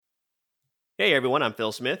Hey everyone, I'm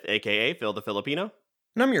Phil Smith, aka Phil the Filipino.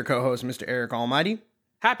 And I'm your co-host, Mr. Eric Almighty.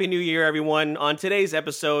 Happy New Year, everyone. On today's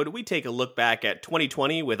episode, we take a look back at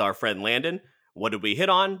 2020 with our friend Landon. What did we hit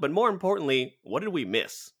on? But more importantly, what did we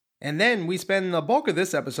miss? And then we spend the bulk of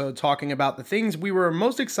this episode talking about the things we were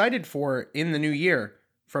most excited for in the new year,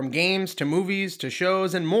 from games to movies to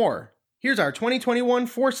shows and more. Here's our 2021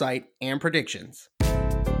 foresight and predictions.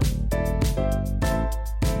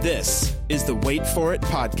 This is the Wait For It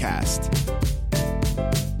podcast.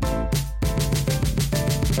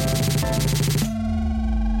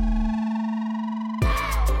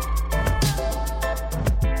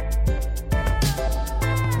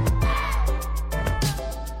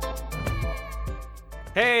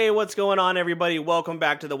 Hey, what's going on, everybody? Welcome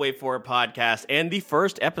back to the Wait For It podcast and the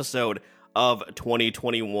first episode of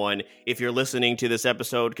 2021. If you're listening to this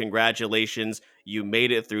episode, congratulations. You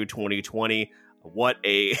made it through 2020. What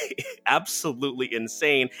a absolutely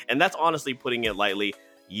insane, and that's honestly putting it lightly,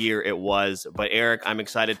 year it was. But Eric, I'm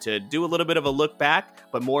excited to do a little bit of a look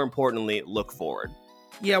back, but more importantly, look forward.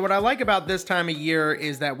 Yeah, what I like about this time of year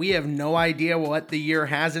is that we have no idea what the year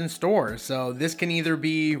has in store. So this can either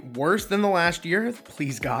be worse than the last year.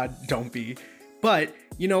 Please, God, don't be. But,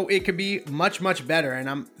 it could be much, much better. And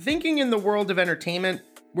I'm thinking in the world of entertainment,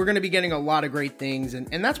 we're going to be getting a lot of great things.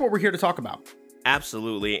 And that's what we're here to talk about.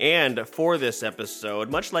 Absolutely. And for this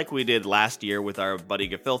episode, much like we did last year with our buddy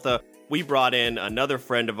Gefiltha, we brought in another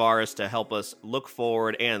friend of ours to help us look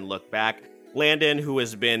forward and look back. Landon, who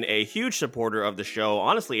has been a huge supporter of the show,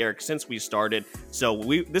 honestly, Eric, since we started. So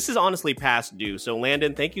this is honestly past due. So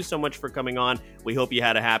Landon, thank you so much for coming on. We hope you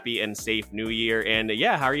had a happy and safe new year. And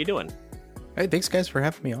yeah, how are you doing? Hey, thanks guys for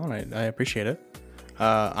having me on. I appreciate it.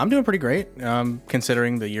 I'm doing pretty great,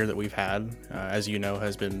 considering the year that we've had, as you know,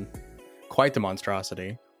 has been quite the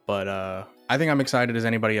monstrosity. But I think I'm excited as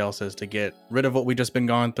anybody else is to get rid of what we've just been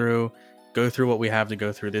going through, go through what we have to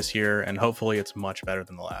go through this year, and hopefully it's much better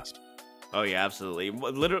than the last. Oh, yeah, absolutely.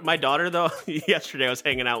 Literally, my daughter, though, yesterday I was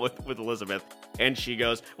hanging out with Elizabeth, and she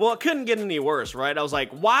goes, well, it couldn't get any worse, right? I was like,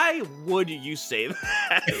 why would you say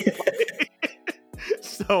that?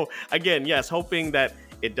 So, again, yes, hoping that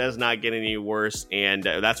it does not get any worse, and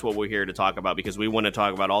that's what we're here to talk about, because we want to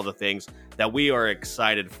talk about all the things that we are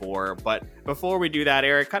excited for. But before we do that,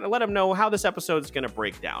 Eric, kind of let them know how this episode is going to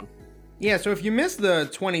break down. Yeah, so if you missed the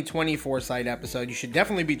 2020 Foresight episode, you should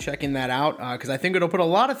definitely be checking that out, because I think it'll put a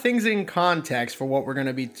lot of things in context for what we're going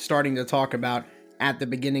to be starting to talk about at the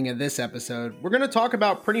beginning of this episode. We're going to talk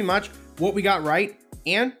about pretty much what we got right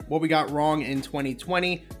and what we got wrong in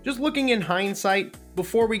 2020, just looking in hindsight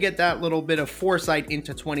before we get that little bit of foresight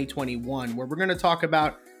into 2021, where we're going to talk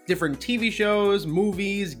about different TV shows,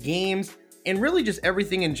 movies, games, and really just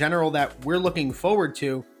everything in general that we're looking forward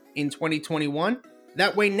to in 2021.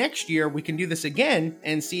 That way next year we can do this again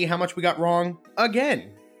and see how much we got wrong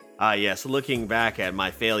again. Yes, looking back at my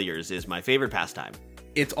failures is my favorite pastime.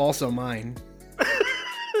 It's also mine.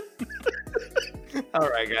 All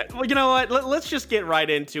right, guys. Well, you know what? Let's just get right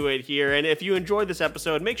into it here. And if you enjoyed this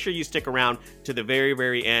episode, make sure you stick around to the very,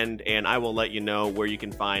 very end, and I will let you know where you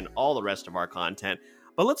can find all the rest of our content.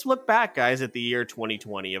 But let's look back, guys, at the year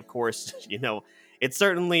 2020. Of course, it's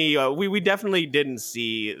certainly, we definitely didn't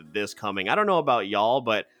see this coming. I don't know about y'all,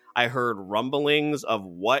 but I heard rumblings of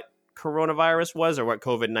what coronavirus was, or what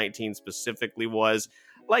COVID-19 specifically was,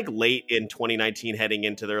 like late in 2019 heading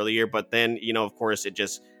into the early year. But then, of course, it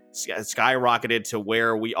just skyrocketed to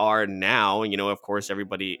where we are now. Of course,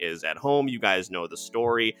 everybody is at home. You guys know the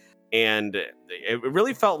story. And it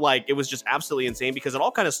really felt like it was just absolutely insane, because it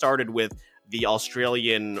all kind of started with the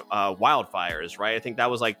Australian wildfires, right? I think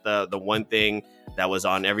that was like the one thing that was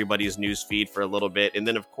on everybody's news feed for a little bit. And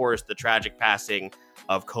then, of course, the tragic passing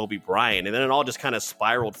of Kobe Bryant. And then it all just kind of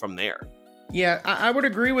spiraled from there. Yeah, I would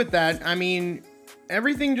agree with that. I mean,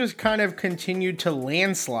 everything just kind of continued to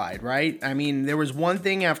landslide, right? I mean, there was one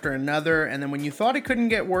thing after another, and then when you thought it couldn't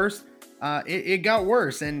get worse, it got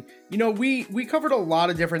worse. And, we covered a lot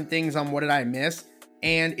of different things on What Did I Miss?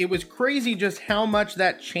 And it was crazy just how much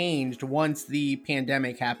that changed once the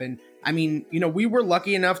pandemic happened. I mean, we were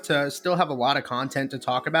lucky enough to still have a lot of content to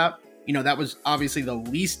talk about. That was obviously the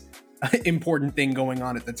least important thing going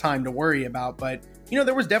on at the time to worry about. But,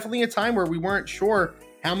 there was definitely a time where we weren't sure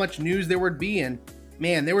how much news there would be. And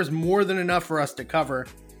man, there was more than enough for us to cover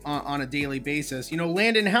on a daily basis.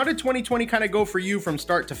 Landon, how did 2020 kind of go for you from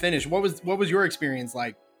start to finish? What was your experience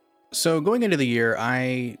like? So going into the year,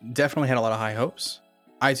 I definitely had a lot of high hopes.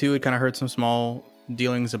 I too had kind of heard some small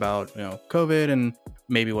dealings about, COVID and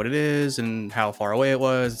maybe what it is and how far away it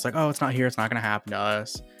was. It's like, oh, it's not here. It's not going to happen to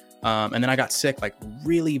us. And then I got sick like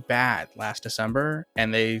really bad last December,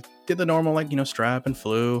 and they did the normal, strep and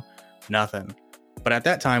flu. Nothing. But at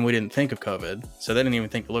that time, we didn't think of COVID, so they didn't even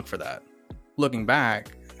think to look for that. Looking back,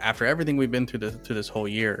 after everything we've been through this whole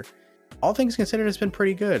year, all things considered, it's been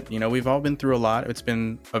pretty good. You know, we've all been through a lot. It's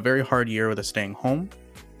been a very hard year with us staying home.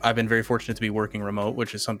 I've been very fortunate to be working remote,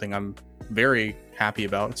 which is something I'm very happy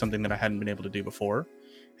about. It's something that I hadn't been able to do before.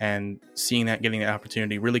 And seeing that, getting that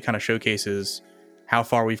opportunity really kind of showcases how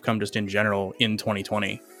far we've come just in general in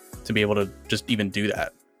 2020 to be able to just even do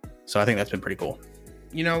that. So I think that's been pretty cool.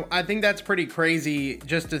 You know, I think that's pretty crazy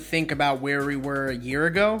just to think about where we were a year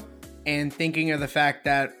ago and thinking of the fact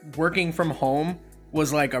that working from home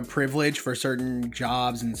was like a privilege for certain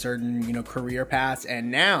jobs and certain, you know, career paths. And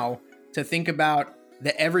now to think about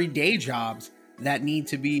the everyday jobs that need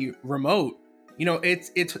to be remote, you know, it's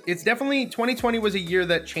definitely 2020 was a year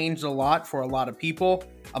that changed a lot for a lot of people.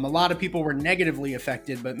 A lot of people were negatively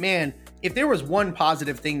affected, but man, if there was one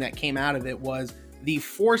positive thing that came out of it was the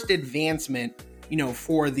forced advancement, you know,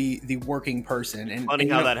 for the working person. And funny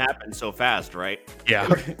how that happened so fast, right? Yeah.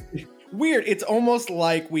 Weird. It's almost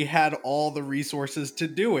like we had all the resources to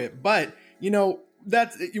do it, but you know,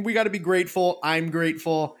 we got to be grateful. I'm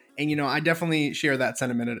grateful. And, you know, I definitely share that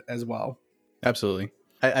sentiment as well. Absolutely.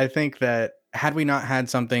 I think that had we not had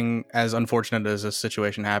something as unfortunate as this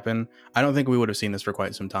situation happen, I don't think we would have seen this for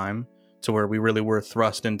quite some time, to where we really were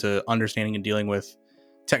thrust into understanding and dealing with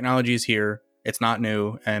technologies here. It's not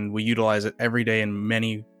new, and we utilize it every day in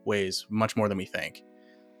many ways, much more than we think.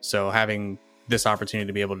 So having this opportunity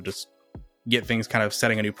to be able to just get things kind of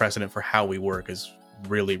setting a new precedent for how we work is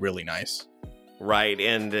really, really nice. Right.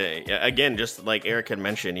 And again, just like Eric had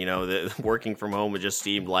mentioned, you know, the working from home, it just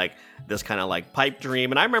seemed like this kind of like pipe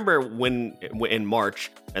dream. And I remember when in March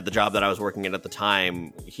at the job that I was working at the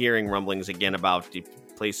time, hearing rumblings again about the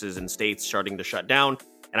places and states starting to shut down.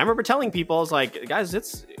 And I remember telling people, I was like, guys,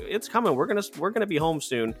 it's coming. We're gonna be home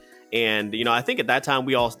soon. And, you know, I think at that time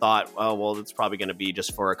we all thought, oh, well, it's probably going to be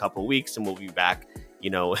just for a couple of weeks and we'll be back, you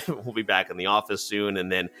know, we'll be back in the office soon. And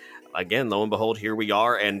then again, lo and behold, here we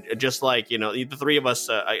are. And just like, you know, the three of us,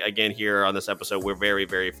 again, here on this episode, we're very,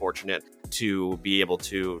 very fortunate to be able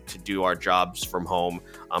to do our jobs from home.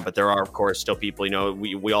 But there are, of course, still people, you know,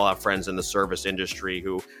 we all have friends in the service industry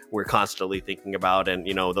who we're constantly thinking about. And,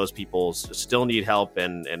 you know, those people still need help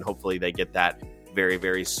and hopefully they get that very,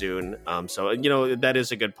 very soon. So, you know, that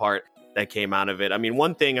is a good part that came out of it. I mean,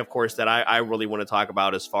 one thing, of course, that I really want to talk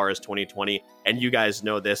about as far as 2020, and you guys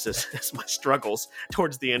know this as my struggles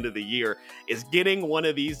towards the end of the year, is getting one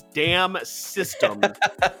of these damn systems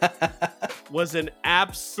was an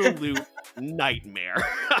absolute nightmare.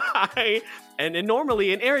 And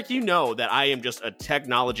normally, and Eric, you know that I am just a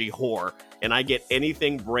technology whore, and I get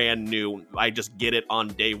anything brand new, I just get it on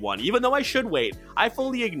day one, even though I should wait. I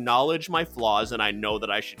fully acknowledge my flaws, and I know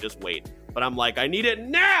that I should just wait. But I'm like, I need it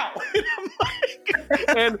now.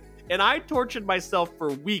 and I tortured myself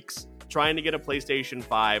for weeks trying to get a PlayStation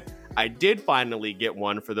 5. I did finally get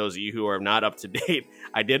one. For those of you who are not up to date,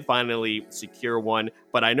 I did finally secure one.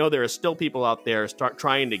 But I know there are still people out there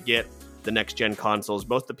trying to get the next gen consoles,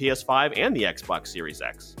 both the PS5 and the Xbox Series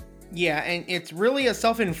X. Yeah, and it's really a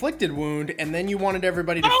self-inflicted wound, and then you wanted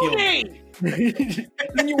everybody to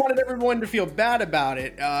then you wanted everyone to feel bad about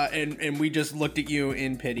it, and we just looked at you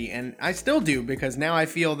in pity, and I still do, because now I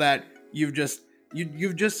feel that you've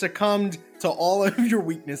just succumbed to all of your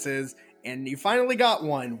weaknesses, and you finally got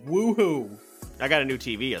one. Woohoo! I got a new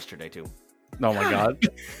TV yesterday too. Oh my god!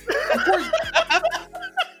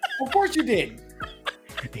 Of course you did.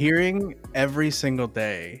 Hearing every single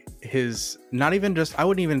day his, not even just, I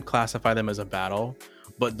wouldn't even classify them as a battle,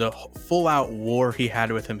 but the full out war he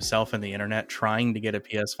had with himself and the internet trying to get a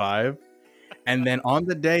PS5. And then on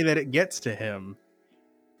the day that it gets to him,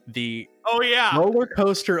 the roller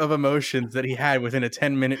coaster of emotions that he had within a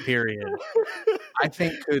 10-minute period, I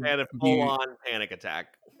think could had a full-on panic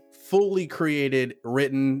attack. Fully created,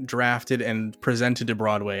 written, drafted, and presented to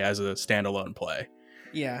Broadway as a standalone play.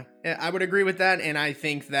 Yeah, I would agree with that, and I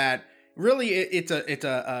think that really it's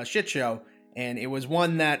a shit show, and it was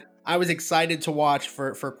one that I was excited to watch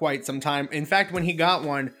for quite some time. In fact, when he got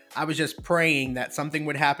one, I was just praying that something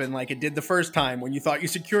would happen like it did the first time when you thought you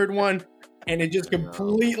secured one, and it just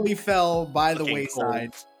completely fell by the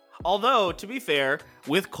wayside. Although, to be fair,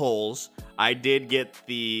 with Kohl's, I did get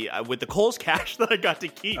with the Kohl's cash that I got to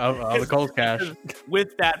keep. The Kohl's cash.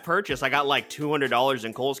 With that purchase, I got like $200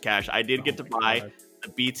 in Kohl's cash. I did get to buy the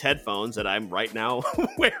Beats headphones that I'm right now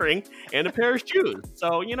wearing and a pair of shoes.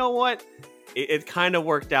 So, you know what? It kind of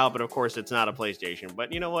worked out, but of course it's not a PlayStation.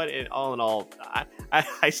 But you know what? All in all,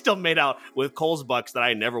 I still made out with Kohl's bucks that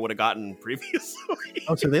I never would have gotten previously.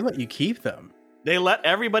 Oh, so they let you keep them? They let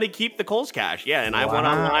everybody keep the Kohl's Cash. Yeah, and I went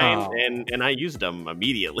online and I used them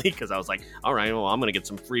immediately because I was like, all right, well, I'm going to get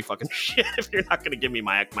some free fucking shit if you're not going to give me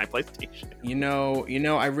my PlayStation. You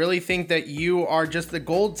know, I really think that you are just the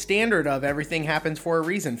gold standard of everything happens for a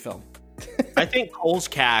reason, Phil. I think Kohl's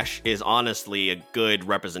Cash is honestly a good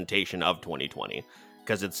representation of 2020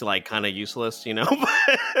 because it's like kind of useless, you know?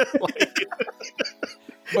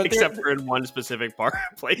 But except for in one specific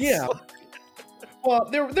place. Yeah. Well,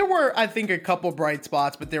 there were, I think, a couple bright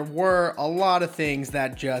spots, but there were a lot of things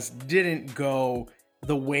that just didn't go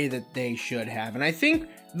the way that they should have. And I think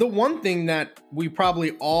the one thing that we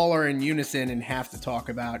probably all are in unison and have to talk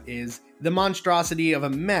about is the monstrosity of a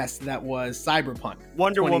mess that was Cyberpunk.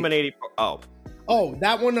 Wonder Woman 84. Oh,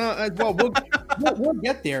 that one as well. We'll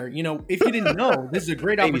get there. You know, if you didn't know, this is a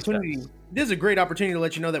great opportunity. This is a great opportunity to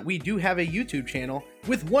let you know that we do have a YouTube channel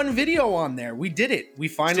with one video on there. We did it. We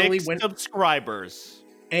finally 6 subscribers.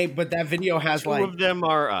 Hey, but that video has 2 of them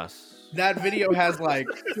are us. That video has like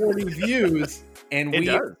 40 views, and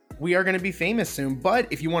we are going to be famous soon. But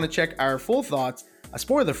if you want to check our full thoughts,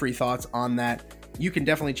 spoiler-free thoughts on that, you can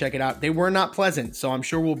definitely check it out. They were not pleasant, so I'm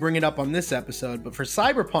sure we'll bring it up on this episode. But for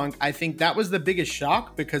Cyberpunk, I think that was the biggest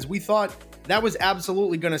shock because we thought that was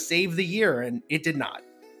absolutely going to save the year, and it did not.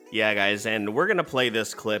 Yeah, guys, and we're going to play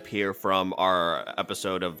this clip here from our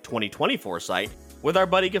episode of 2020 Foresight with our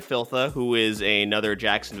buddy Gefiltha, who is another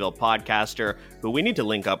Jacksonville podcaster who we need to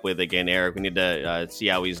link up with again, Eric. We need to see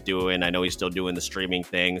how he's doing. I know he's still doing the streaming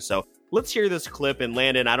thing, so let's hear this clip. And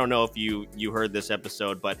Landon, I don't know if you heard this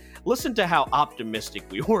episode, but listen to how optimistic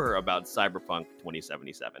we were about Cyberpunk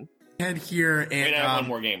 2077. Head here and I have one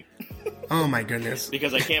more game. Oh my goodness!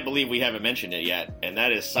 Because I can't believe we haven't mentioned it yet, and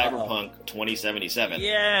that is Cyberpunk 2077.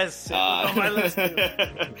 Yes, on my list.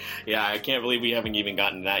 Yeah, I can't believe we haven't even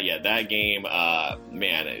gotten that yet. That game,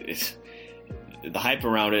 man, it's the hype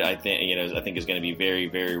around it. I think is going to be very,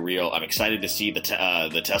 very real. I'm excited to see the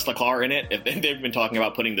Tesla car in it. They've been talking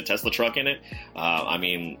about putting the Tesla truck in it.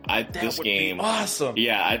 This game, awesome.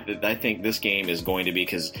 Yeah, I think this game is going to be,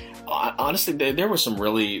 because honestly, there were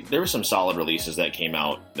some solid releases that came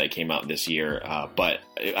out this year. But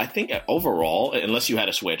I think overall, unless you had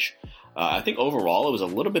a Switch, I think overall it was a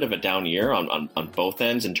little bit of a down year on both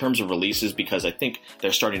ends in terms of releases, because I think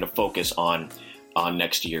they're starting to focus on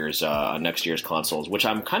next year's consoles, which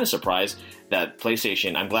I'm kind of surprised that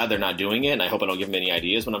PlayStation. I'm glad they're not doing it, and I hope I don't give them any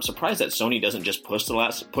ideas. But I'm surprised that Sony doesn't just push The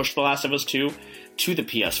Last of Us 2 to the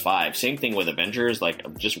PS5. Same thing with Avengers.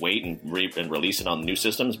 Like, just wait and release it on new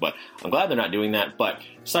systems. But I'm glad they're not doing that. But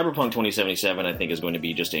Cyberpunk 2077, I think, is going to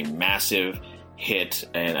be just a massive hit,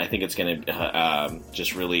 and I think it's going to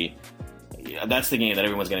just really. That's the game that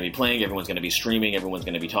everyone's going to be playing. Everyone's going to be streaming. Everyone's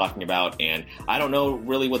going to be talking about, and I don't know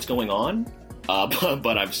really what's going on.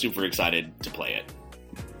 But I'm super excited to play it.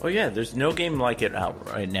 Well, yeah, there's no game like it out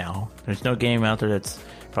right now. There's no game out there that's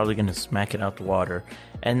probably going to smack it out the water.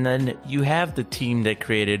 And then you have the team that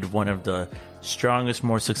created one of the strongest,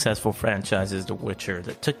 more successful franchises, The Witcher,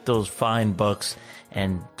 that took those fine books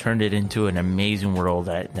and turned it into an amazing world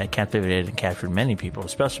that captivated and captured many people,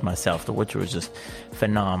 especially myself. The Witcher was just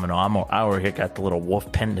phenomenal. I already got the little wolf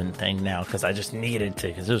pendant thing now because I just needed to,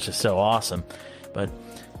 because it was just so awesome.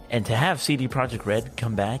 And to have CD Projekt Red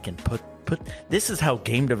come back and put this is how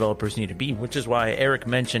game developers need to be, which is why Eric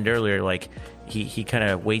mentioned earlier, like he kind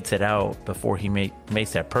of waits it out before he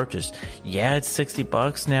makes that purchase. Yeah, it's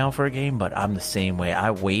 $60 now for a game, but I'm the same way.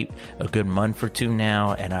 I wait a good month or two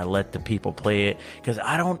now, and I let the people play it, because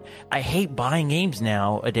I hate buying games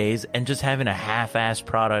nowadays and just having a half-assed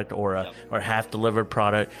product or half-delivered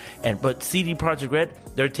product. But CD Projekt Red,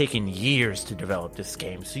 they're taking years to develop this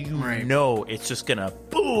game, so know it's just gonna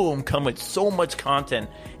boom come with so much content.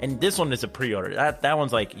 And this one is a pre-order. That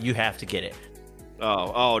one's like, you have to get it.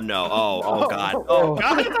 Oh no! Oh God! Oh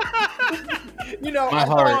God! You know, my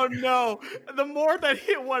heart. Oh no! The more that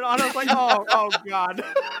he went on, I was like, oh God!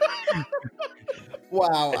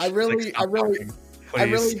 Wow! I really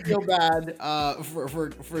feel bad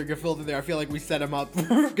for Gefiltha there. I feel like we set him up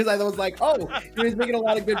because I was like, oh, he was making a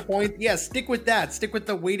lot of good points. Yeah, stick with that. Stick with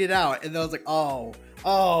the wait it out. And then I was like, oh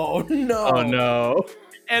no! Oh no!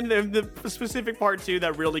 And the specific part too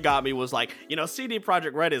that really got me was like, CD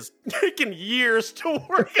Projekt Red is taking years to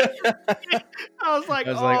work. I was like,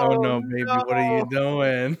 oh no, baby, what are you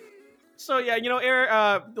doing? So yeah,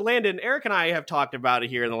 Eric, Landon, Eric and I have talked about it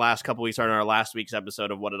here in the last couple weeks on our last week's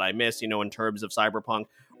episode of What Did I Miss? In terms of Cyberpunk.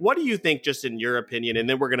 What do you think, just in your opinion? And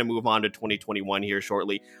then we're going to move on to 2021 here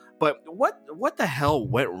shortly. But what the hell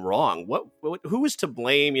went wrong? Who is to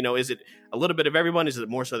blame? Is it a little bit of everyone? Is it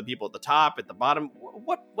more so the people at the top, at the bottom?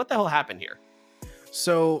 What the hell happened here?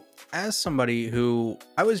 So, as somebody who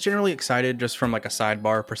I was generally excited just from like a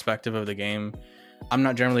sidebar perspective of the game, I'm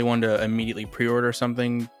not generally one to immediately pre-order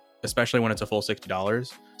something, especially when it's a full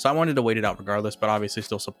 $60. So I wanted to wait it out regardless, but obviously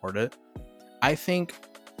still support it. I think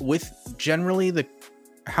with generally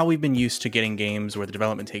how we've been used to getting games where the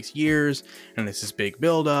development takes years and it's this big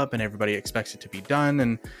build up and everybody expects it to be done,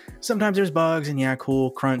 and sometimes there's bugs and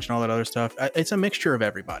crunch and all that other stuff. It's a mixture of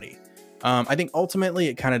everybody. I think ultimately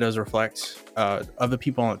it kind of does reflect of the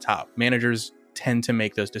people on the top. Managers tend to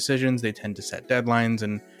make those decisions. They tend to set deadlines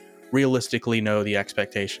and realistically know the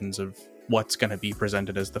expectations of what's going to be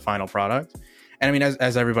presented as the final product. And I mean,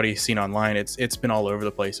 as everybody's seen online, it's been all over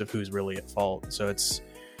the place of who's really at fault. So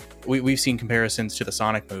we've seen comparisons to the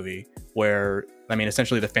Sonic movie where, I mean,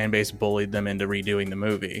 essentially the fan base bullied them into redoing the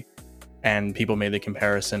movie. And people made the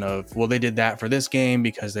comparison of, well, they did that for this game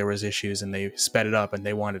because there was issues and they sped it up and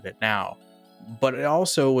they wanted it now. But it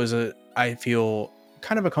also was I feel,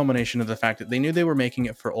 kind of a culmination of the fact that they knew they were making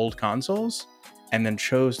it for old consoles and then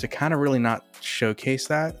chose to kind of really not showcase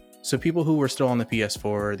that. So people who were still on the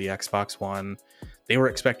PS4, the Xbox One, they were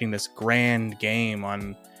expecting this grand game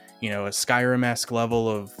on, a Skyrim-esque level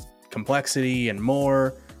of complexity and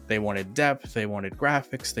more. They wanted depth, they wanted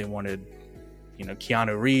graphics, they wanted,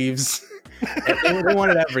 Keanu Reeves. they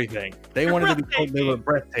wanted everything. They wanted to be told they were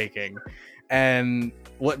breathtaking. And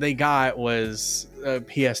what they got was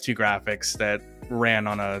PS2 graphics that ran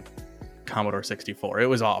on a Commodore 64. It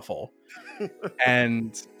was awful.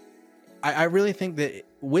 And I really think that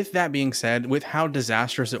with that being said, with how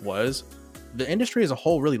disastrous it was, the industry as a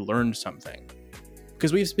whole really learned something.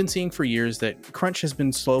 Because we've been seeing for years that crunch has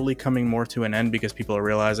been slowly coming more to an end because people are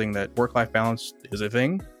realizing that work-life balance is a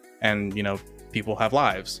thing and, people have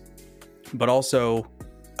lives. But also,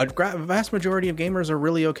 a vast majority of gamers are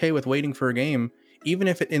really okay with waiting for a game, even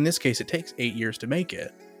if in this case it takes 8 years to make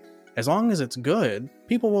it. As long as it's good,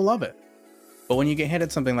 people will love it. But when you get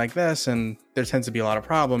handed something like this and there tends to be a lot of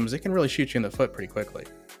problems, it can really shoot you in the foot pretty quickly.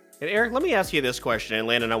 And Eric, let me ask you this question, and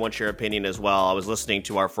Landon, I want your opinion as well. I was listening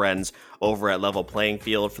to our friends over at Level Playing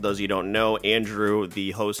Field. For those of you who don't know, Andrew,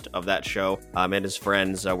 the host of that show, and his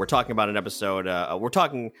friends, we're talking about an episode. We're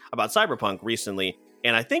talking about Cyberpunk recently,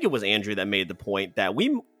 and I think it was Andrew that made the point that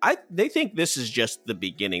they think this is just the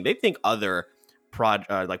beginning. They think other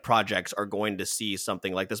projects are going to see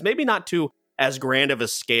something like this. Maybe not to as grand of a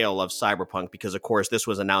scale of Cyberpunk, because of course this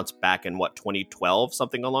was announced back in 2012,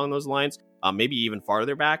 something along those lines, maybe even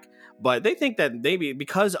farther back. But they think that maybe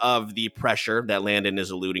because of the pressure that Landon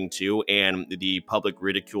is alluding to and the public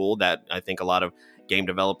ridicule that I think a lot of game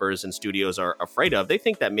developers and studios are afraid of, they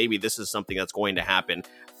think that maybe this is something that's going to happen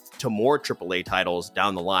to more AAA titles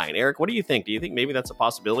down the line. Eric, what do you think? Do you think maybe that's a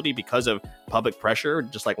possibility because of public pressure,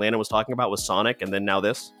 just like Landon was talking about with Sonic and then now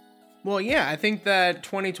this? Well, yeah, I think that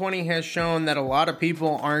 2020 has shown that a lot of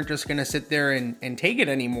people aren't just going to sit there and take it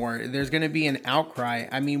anymore. There's going to be an outcry.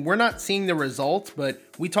 I mean, we're not seeing the results, but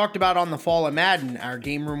we talked about on the Fall of Madden, our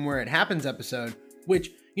Game Room Where It Happens episode, which,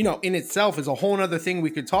 in itself is a whole nother thing we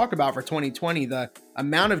could talk about for 2020. The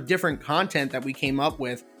amount of different content that we came up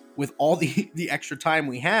with all the extra time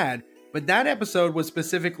we had. But that episode was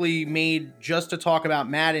specifically made just to talk about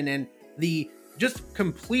Madden and the just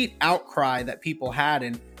complete outcry that people had.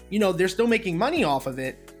 And they're still making money off of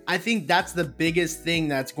it. I think that's the biggest thing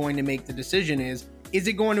that's going to make the decision is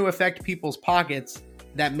it going to affect people's pockets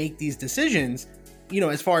that make these decisions,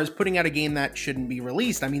 as far as putting out a game that shouldn't be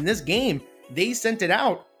released. I mean, this game, they sent it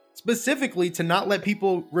out specifically to not let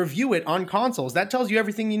people review it on consoles. That tells you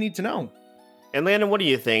everything you need to know. And Landon, what do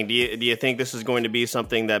you think? Do you think this is going to be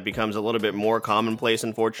something that becomes a little bit more commonplace,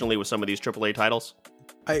 unfortunately, with some of these AAA titles?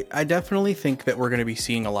 I definitely think that we're going to be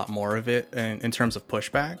seeing a lot more of it in terms of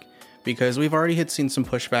pushback, because we've already seen some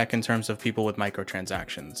pushback in terms of people with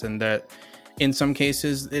microtransactions, and that in some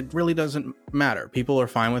cases it really doesn't matter. People are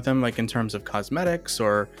fine with them, like in terms of cosmetics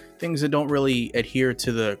or things that don't really adhere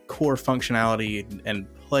to the core functionality and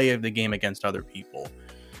play of the game against other people.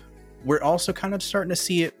 We're also kind of starting to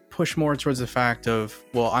see it push more towards the fact of,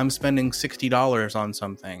 well, I'm spending $60 on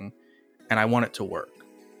something and I want it to work.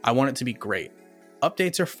 I want it to be great.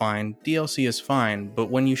 Updates are fine, DLC is fine,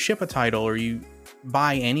 but when you ship a title or you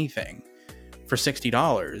buy anything for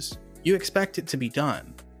 $60, you expect it to be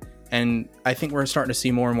done. And I think we're starting to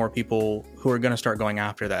see more and more people who are going to start going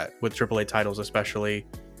after that with AAA titles, especially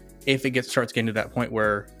if it starts getting to that point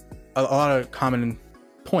where a lot of common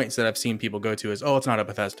points that I've seen people go to is, oh, it's not a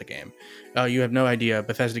Bethesda game. You have no idea.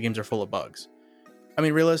 Bethesda games are full of bugs. I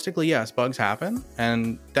mean, realistically, yes, bugs happen,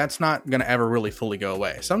 and that's not going to ever really fully go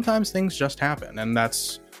away. Sometimes things just happen, and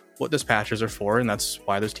that's what those patches are for, and that's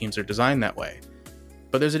why those teams are designed that way.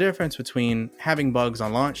 But there's a difference between having bugs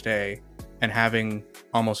on launch day and having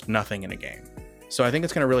almost nothing in a game. So I think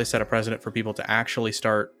it's going to really set a precedent for people to actually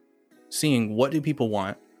start seeing, what do people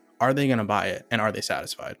want? Are they going to buy it? And are they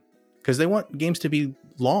satisfied? Because they want games to be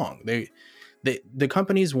long. The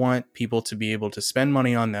companies want people to be able to spend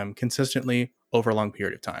money on them consistently over a long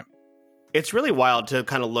period of time. It's really wild to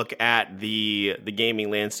kind of look at the gaming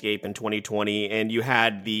landscape in 2020, and you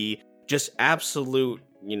had the just absolute,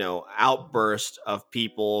 outburst of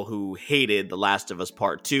people who hated The Last of Us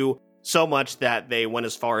Part 2 so much that they went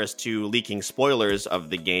as far as to leaking spoilers of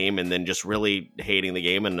the game and then just really hating the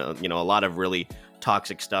game. And, a lot of really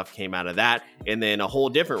toxic stuff came out of that. And then a whole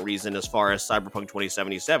different reason as far as Cyberpunk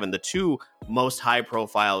 2077, the two most high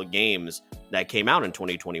profile games that came out in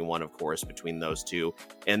 2021, of course, between those two.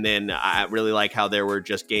 And then I really like how there were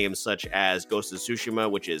just games such as Ghost of Tsushima,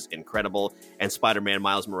 which is incredible, and Spider-Man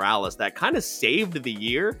Miles Morales that kind of saved the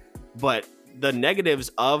year, but the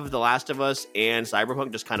negatives of The Last of Us and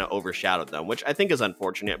Cyberpunk just kind of overshadowed them, which I think is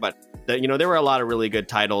unfortunate. But there were a lot of really good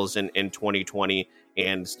titles in 2020,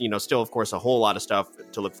 and still, of course, a whole lot of stuff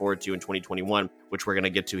to look forward to in 2021, which we're going to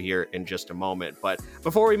get to here in just a moment. But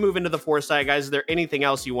before we move into the Foresight, guys, is there anything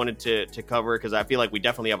else you wanted to cover? Because I feel like we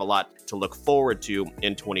definitely have a lot to look forward to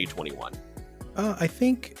in 2021. I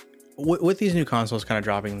think with these new consoles kind of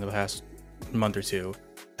dropping in the past month or two,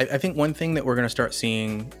 I think one thing that we're going to start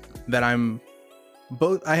seeing that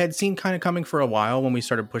I had seen kind of coming for a while when we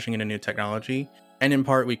started pushing into new technology, and in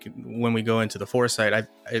part when we go into the Foresight,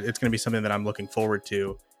 it's going to be something that I'm looking forward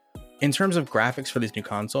to. In terms of graphics for these new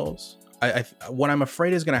consoles, what I'm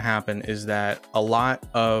afraid is going to happen is that a lot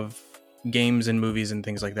of games and movies and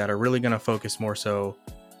things like that are really going to focus more so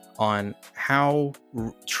on how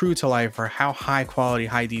true to life or how high quality,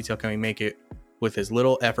 high detail can we make it with as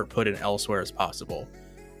little effort put in elsewhere as possible.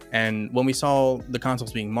 And when we saw the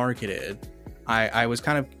consoles being marketed, I was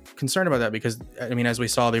kind of concerned about that because, as we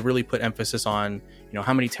saw, they really put emphasis on,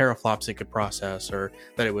 how many teraflops it could process, or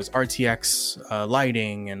that it was RTX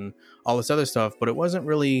lighting and all this other stuff, but it wasn't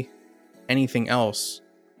really anything else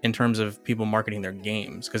in terms of people marketing their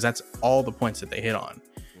games, because that's all the points that they hit on.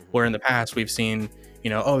 Where in the past we've seen,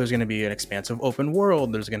 there's going to be an expansive open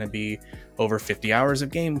world, there's going to be over 50 hours of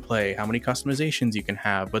gameplay, how many customizations you can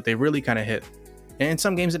have, but they really kind of hit. And in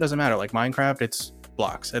some games it doesn't matter, like Minecraft, it's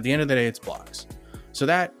blocks. At the end of the day, it's blocks. So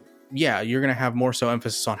that, you're going to have more so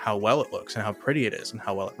emphasis on how well it looks and how pretty it is and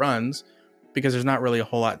how well it runs, because there's not really a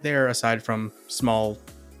whole lot there aside from small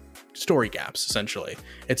story gaps, essentially.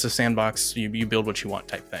 It's a sandbox, you build what you want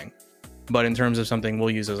type thing. But in terms of something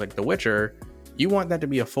we'll use as like The Witcher, you want that to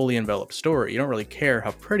be a fully enveloped story. You don't really care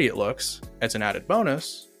how pretty it looks. It's an added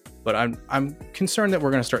bonus, but I'm concerned that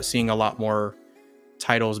we're going to start seeing a lot more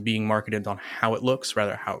titles being marketed on how it looks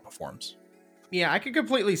rather than how it performs. Yeah, I could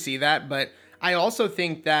completely see that, but I also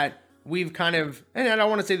think that we've kind of, and I don't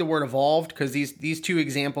want to say the word evolved, because these two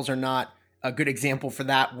examples are not a good example for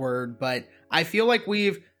that word, but I feel like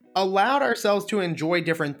we've allowed ourselves to enjoy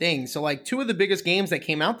different things. So like two of the biggest games that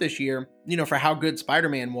came out this year, for how good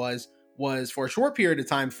Spider-Man was for a short period of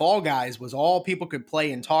time, Fall Guys was all people could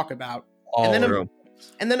play and talk about. And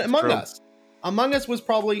then Among Us. Among Us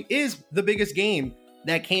is the biggest game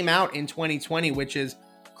that came out in 2020, which is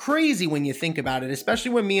crazy when you think about it, especially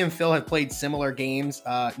when me and Phil have played similar games,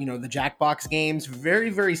 the Jackbox games, very,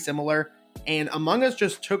 very similar. And Among Us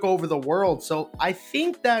just took over the world. So I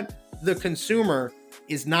think that the consumer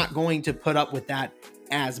is not going to put up with that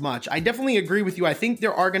as much. I definitely agree with you. I think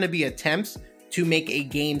there are going to be attempts to make a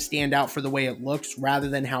game stand out for the way it looks rather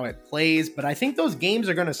than how it plays. But I think those games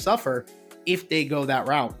are going to suffer if they go that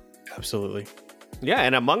route. Absolutely. Yeah,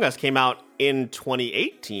 and Among Us came out in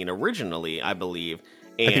 2018 originally, I believe.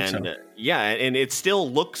 And so. Yeah, and it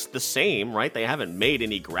still looks the same, right? They haven't made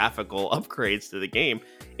any graphical upgrades to the game.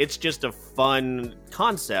 It's just a fun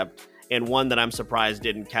concept, and one that I'm surprised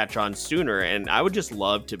didn't catch on sooner. And I would have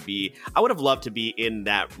loved to be in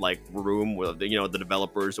that like room with the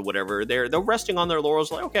developers or whatever. They're resting on their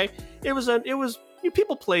laurels, like, okay, it was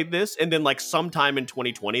people played this, and then like sometime in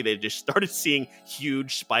 2020 they just started seeing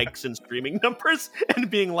huge spikes in streaming numbers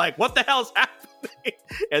and being like, what the hell's happening?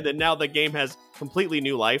 And then now the game has completely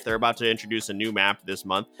new life. They're about to introduce a new map this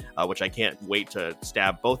month, which I can't wait to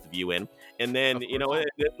stab both of you in. And then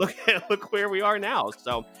look where we are now.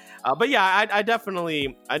 So, but yeah, I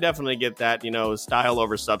definitely get that. Style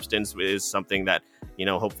over substance is something that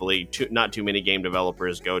hopefully not too many game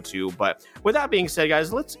developers go to. But with that being said,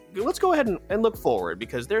 guys, let's go ahead and look forward,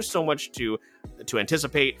 because there's so much to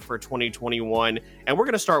anticipate for 2021, and we're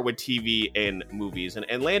going to start with TV and movies.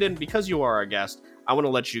 And Landon, because you are our guest, I want to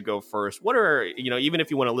let you go first. What are, even if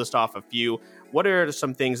you want to list off a few, what are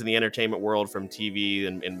some things in the entertainment world from TV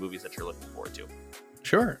and movies that you're looking forward to?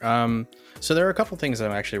 Sure. So there are a couple things that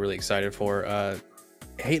I'm actually really excited for.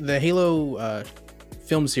 The Halo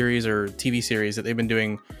film series or TV series that they've been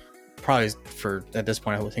doing probably for, at this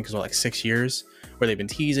point, I think it's like 6 years, where they've been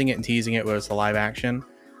teasing it where it's the live action.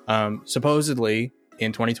 Supposedly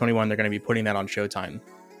in 2021, they're going to be putting that on Showtime.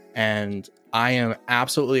 And I am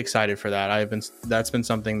absolutely excited for that. That's been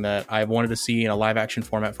something that I've wanted to see in a live action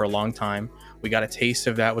format for a long time. We got a taste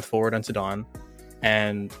of that with Forward Unto Dawn,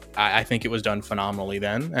 and I think it was done phenomenally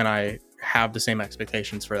then, and I have the same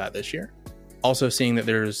expectations for that this year. Also seeing that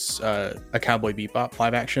there's a Cowboy Bebop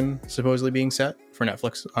live action supposedly being set for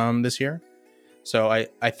Netflix this year. So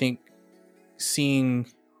I think seeing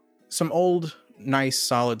some old, nice,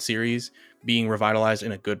 solid series being revitalized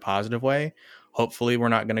in a good, positive way. Hopefully we're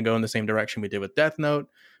not going to go in the same direction we did with Death Note,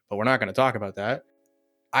 but we're not going to talk about that.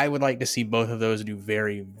 I would like to see both of those do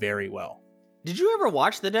very, very well. Did you ever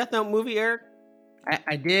watch the Death Note movie, Eric?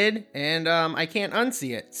 I did, and I can't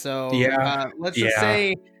unsee it. So let's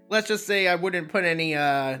just say I wouldn't put any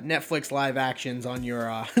Netflix live actions on your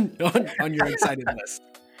on your excited list.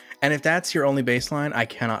 And if that's your only baseline, I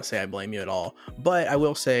cannot say I blame you at all. But I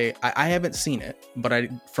will say I haven't seen it,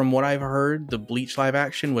 but from what I've heard, the Bleach live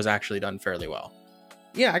action was actually done fairly well.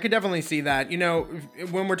 Yeah, I could definitely see that. You know,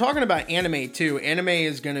 when we're talking about anime too, anime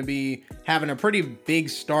is going to be having a pretty big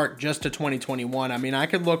start just to 2021. I mean, I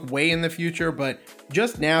could look way in the future, but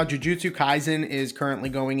just now, Jujutsu Kaisen is currently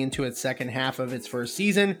going into its second half of its first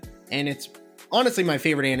season, and it's honestly my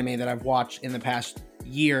favorite anime that I've watched in the past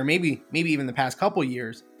year, maybe even the past couple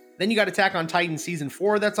years. Then you got Attack on Titan Season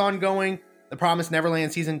 4 that's ongoing, The Promised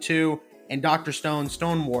Neverland Season 2, and Dr. Stone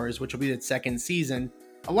Stone Wars, which will be its second season.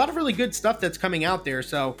 A lot of really good stuff that's coming out there.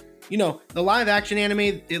 So, you know, the live action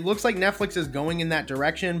anime, it looks like Netflix is going in that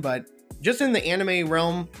direction, but just in the anime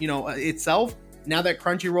realm, you know, itself, now that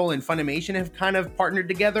Crunchyroll and Funimation have kind of partnered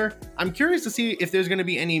together, I'm curious to see if there's going to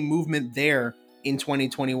be any movement there in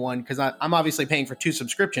 2021, because I'm obviously paying for 2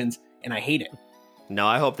 subscriptions and I hate it. No,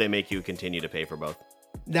 I hope they make you continue to pay for both.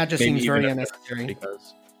 That just seems very unnecessary.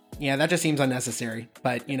 Yeah, that just seems unnecessary.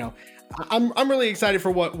 But, you know, I'm really excited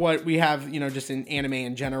for what we have, you know, just in anime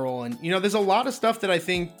in general. And, you know, there's a lot of stuff that I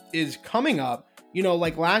think is coming up. You know,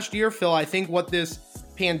 like last year, Phil, I think what this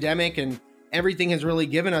pandemic and everything has really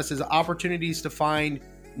given us is opportunities to find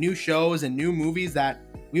new shows and new movies that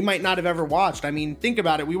we might not have ever watched. I mean, think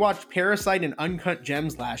about it. We watched Parasite and Uncut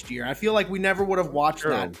Gems last year. I feel like we never would have watched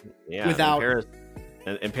that without...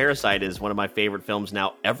 And Parasite is one of my favorite films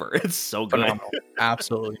now ever. It's so good.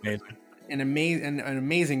 Absolutely amazing. An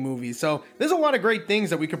amazing movie. So there's a lot of great things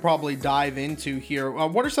that we could probably dive into here.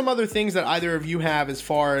 What are some other things that either of you have as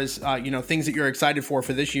far as, you know, things that you're excited for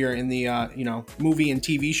this year in the, you know, movie and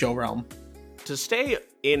TV show realm? To stay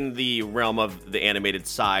in the realm of the animated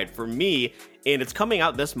side, for me, and it's coming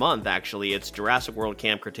out this month, actually, it's Jurassic World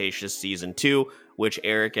Camp Cretaceous Season 2, which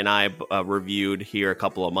Eric and I reviewed here a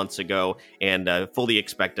couple of months ago, and fully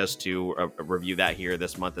expect us to review that here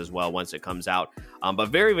this month as well once it comes out. But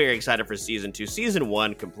very, very excited for Season 2. Season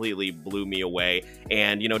 1 completely blew me away,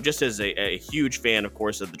 and, you know, just as a huge fan, of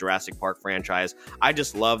course, of the Jurassic Park franchise, I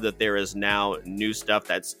just love that there is now new stuff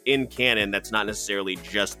that's in canon that's not necessarily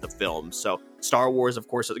just the film. So Star Wars, of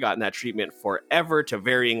course, has gotten that treatment forever to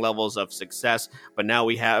varying levels of success, but now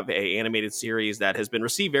we have an animated series that has been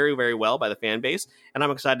received very, very well by the fan base, and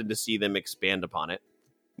I'm excited to see them expand upon it.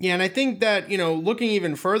 Yeah, and I think that, you know, looking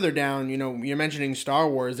even further down, you know, you're mentioning Star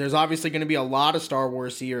Wars, there's obviously going to be a lot of Star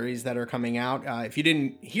Wars series that are coming out. If you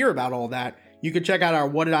didn't hear about all that, you could check out our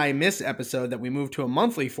What Did I Miss episode that we moved to a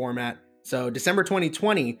monthly format. So December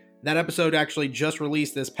 2020, that episode actually just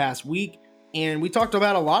released this past week. And we talked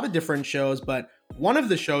about a lot of different shows, but one of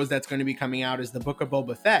the shows that's going to be coming out is the Book of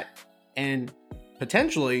Boba Fett and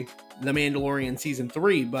potentially The Mandalorian Season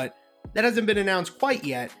 3, but that hasn't been announced quite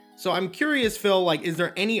yet. So I'm curious, Phil, like, is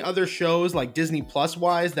there any other shows like Disney Plus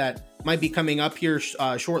wise that might be coming up here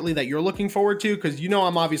shortly that you're looking forward to? Because, you know,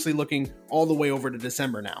 I'm obviously looking all the way over to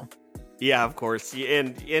December now. Yeah, of course.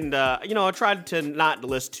 And you know, I tried to not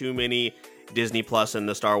list too many Disney Plus and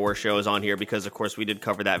the Star Wars shows on here because, of course, we did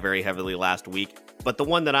cover that very heavily last week. But the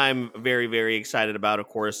one that I'm very, very excited about, of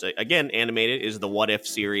course, again, animated, is the What If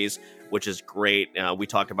series, which is great. We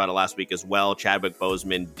talked about it last week as well. Chadwick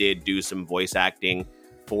Boseman did do some voice acting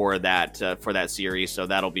for that series, so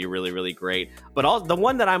that'll be really, really great. But the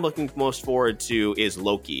one that I'm looking most forward to is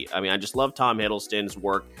Loki. I mean, I just love Tom Hiddleston's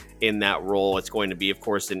work in that role. It's going to be, of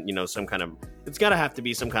course, in, you know, it's gotta have to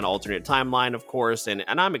be some kind of alternate timeline, of course, and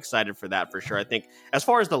I'm excited for that for sure. I think as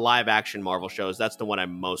far as the live action Marvel shows, that's the one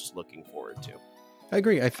I'm most looking forward to. I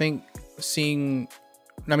agree. I think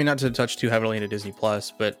not to touch too heavily into Disney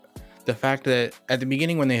Plus, but the fact that at the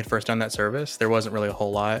beginning when they had first done that service, there wasn't really a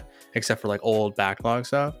whole lot except for like old backlog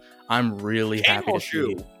stuff. I'm really happy to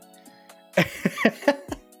see.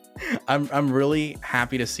 I'm really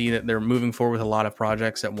happy to see that they're moving forward with a lot of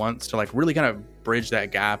projects at once to like really kind of bridge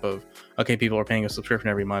that gap of, okay, people are paying a subscription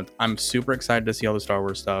every month. I'm super excited to see all the Star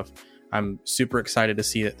Wars stuff. I'm super excited to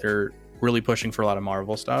see that they're really pushing for a lot of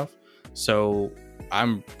Marvel stuff. So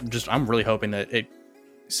I'm really hoping that it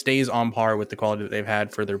stays on par with the quality that they've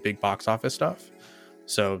had for their big box office stuff.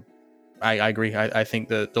 So I agree. I think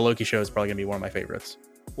the Loki show is probably gonna be one of my favorites.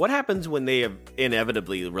 What happens when they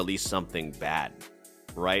inevitably release something bad?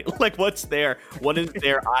 Right? Like what is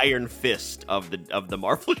their iron fist of the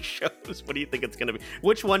Marvel shows? What do you think it's gonna be?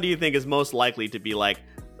 Which one do you think is most likely to be like,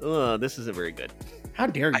 this isn't very good? How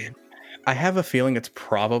dare you? I have a feeling it's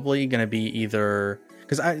probably gonna be either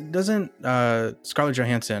because doesn't Scarlett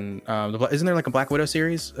Johansson isn't there like a Black Widow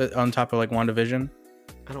series on top of like WandaVision?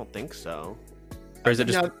 I don't think so. Or is it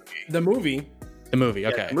just the movie? The movie,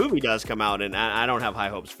 okay. Yeah, the movie does come out, and I don't have high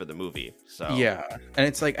hopes for the movie. So yeah, and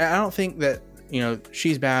it's like I don't think that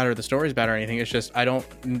she's bad or the story's bad or anything. It's just I don't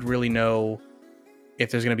really know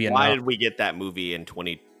if there's going to be enough. Why did we get that movie in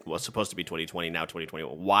was supposed to be 2020, now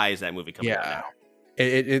 2021? Why is that movie coming out now?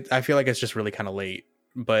 I feel like it's just really kind of late.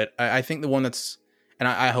 But I think the one that's, and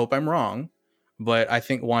I hope I'm wrong, but I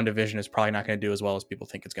think WandaVision is probably not going to do as well as people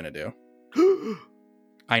think it's going to do.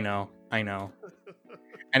 I know.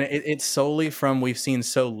 And it's solely from we've seen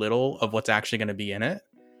so little of what's actually going to be in it.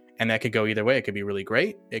 And that could go either way. It could be really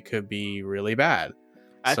great. It could be really bad.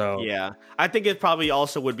 I think it probably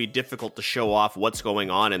also would be difficult to show off what's going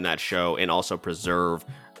on in that show and also preserve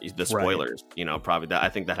the spoilers. Right. Probably that. I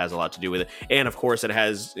think that has a lot to do with it. And of course, it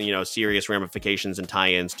has serious ramifications and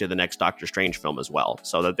tie-ins to the next Doctor Strange film as well.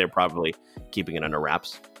 So that they're probably keeping it under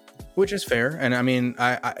wraps, which is fair. And I mean,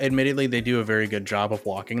 I admittedly they do a very good job of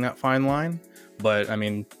walking that fine line. But I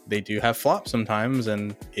mean, they do have flops sometimes.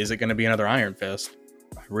 And is it going to be another Iron Fist?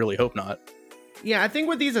 I really hope not. Yeah, I think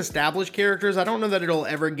with these established characters, I don't know that it'll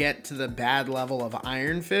ever get to the bad level of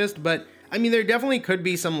Iron Fist, but I mean, there definitely could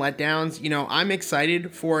be some letdowns. I'm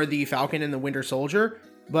excited for the Falcon and the Winter Soldier,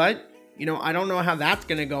 but I don't know how that's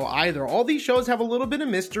going to go either. All these shows have a little bit of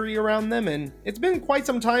mystery around them, and it's been quite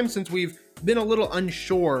some time since we've been a little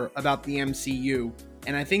unsure about the MCU.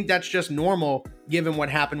 And I think that's just normal given what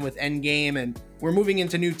happened with Endgame, and we're moving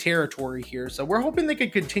into new territory here. So we're hoping they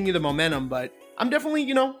could continue the momentum, but I'm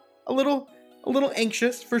definitely, a little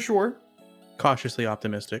anxious for sure. Cautiously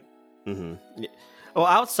optimistic. Mm-hmm. Well,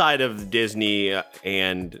 outside of Disney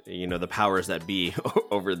and, the powers that be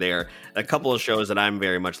over there, a couple of shows that I'm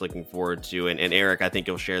very much looking forward to, and Eric, I think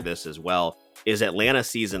you'll share this as well, is Atlanta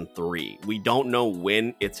Season 3. We don't know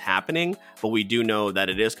when it's happening, but we do know that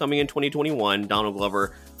it is coming in 2021. Donald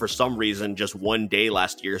Glover, for some reason, just one day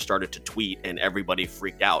last year started to tweet and everybody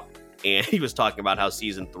freaked out. And he was talking about how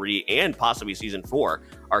Season 3 and possibly Season 4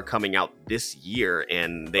 are coming out this year.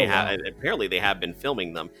 And they apparently they have been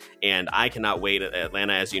filming them. And I cannot wait.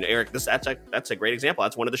 Atlanta, as you know, Eric, that's a great example.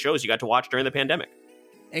 That's one of the shows you got to watch during the pandemic.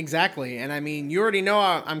 Exactly. And I mean, you already know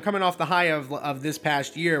I'm coming off the high of this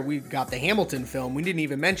past year. We've got the Hamilton film. We didn't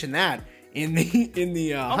even mention that in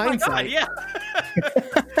the hindsight. My God, yeah.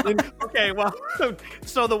 Okay, well,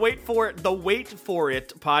 so the Wait For It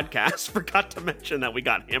podcast forgot to mention that we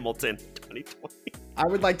got Hamilton 2020. I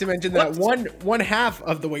would like to mention that one half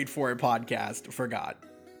of the Wait For It podcast forgot.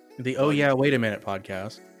 The Oh Yeah, Wait a Minute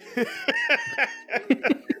podcast. We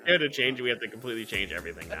have to completely change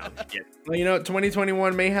everything now. Yeah. Well,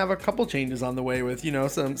 2021 may have a couple changes on the way with,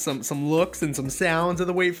 some looks and some sounds of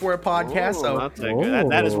the Wait For It podcast.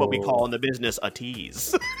 That is what we call in the business a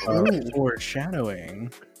tease.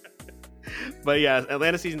 Foreshadowing. But yeah,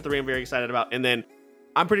 Atlanta Season 3 I'm very excited about. And then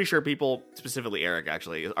I'm pretty sure people, specifically Eric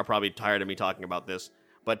actually, are probably tired of me talking about this.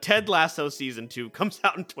 But Ted Lasso Season 2 comes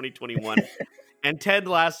out in 2021. And Ted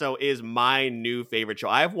Lasso is my new favorite show.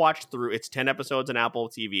 I have watched through, it's 10 episodes on Apple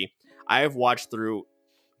TV. I have watched through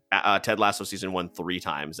Ted Lasso Season 1 3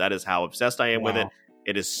 times. That is how obsessed I am with it.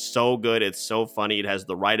 It is so good. It's so funny. It has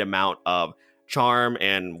the right amount of charm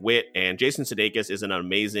and wit. And Jason Sudeikis is an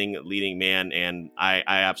amazing leading man. And I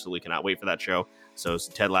absolutely cannot wait for that show. So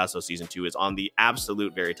Ted Lasso Season 2 is on the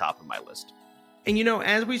absolute very top of my list. And,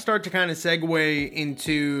 as we start to kind of segue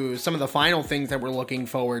into some of the final things that we're looking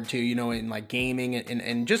forward to, in like gaming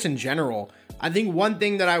and just in general, I think one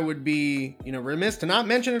thing that I would be, remiss to not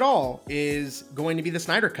mention at all is going to be the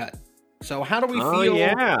Snyder Cut. So how do we feel?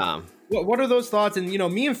 Yeah. What are those thoughts? And,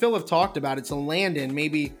 me and Phil have talked about it. So Landon,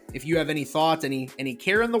 maybe if you have any thoughts, any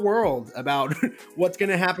care in the world about what's going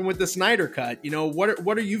to happen with the Snyder Cut,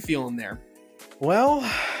 what are you feeling there? Well,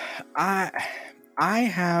 I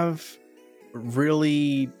have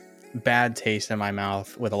really bad taste in my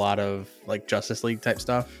mouth with a lot of like Justice League type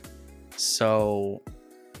stuff. So,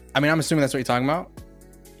 I mean, I'm assuming that's what you're talking about.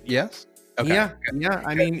 Yes. Okay. Yeah.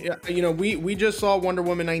 I mean, we just saw Wonder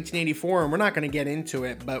Woman 1984, and we're not going to get into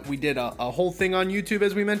it, but we did a whole thing on YouTube,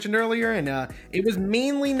 as we mentioned earlier, and it was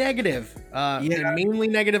mainly negative. Mainly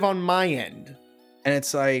negative on my end. And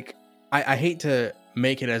it's like, I hate to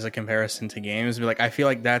make it as a comparison to games, but like, I feel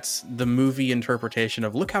like that's the movie interpretation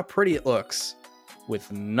of look how pretty it looks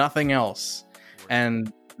with nothing else.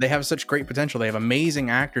 And they have such great potential. They have amazing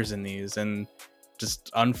actors in these, and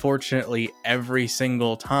just unfortunately every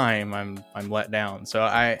single time I'm let down. So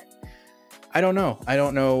I don't know. I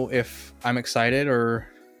don't know if I'm excited or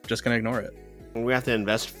just gonna ignore it. We have to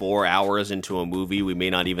invest 4 hours into a movie we may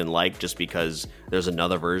not even like just because there's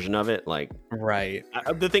another version of it. Like, right.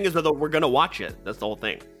 The thing is, though, we're gonna watch it. That's the whole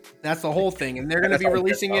thing. That's the whole thing, and they're going to be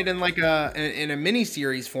releasing it in like a mini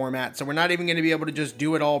series format. So we're not even going to be able to just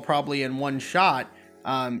do it all probably in one shot.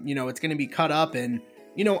 It's going to be cut up, and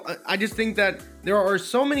I just think that there are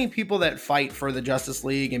so many people that fight for the Justice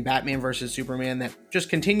League and Batman versus Superman that just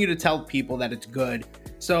continue to tell people that it's good.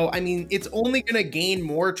 So I mean, it's only going to gain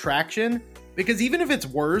more traction because even if it's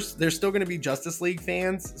worse, there's still going to be Justice League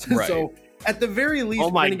fans. Right. So at the very least,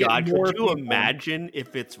 oh my God, get more could you people. imagine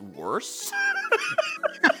if it's worse?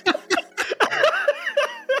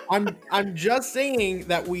 I'm just saying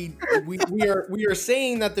that we are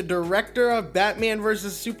saying that the director of Batman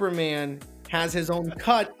versus Superman has his own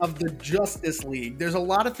cut of the Justice League. There's a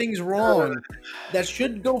lot of things wrong that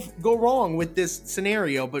should go wrong with this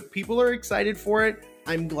scenario, but people are excited for it.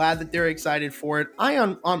 I'm glad that they're excited for it. I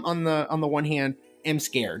on the one hand am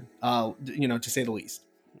scared, to say the least.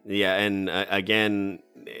 Yeah, and again,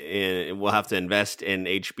 we'll have to invest in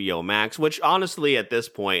HBO Max, which honestly at this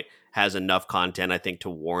point has enough content, I think, to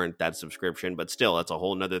warrant that subscription. But still, that's a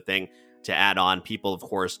whole nother thing to add on. People, of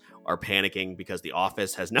course, are panicking because The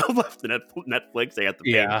Office has now left Netflix. They have to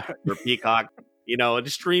pay for Peacock.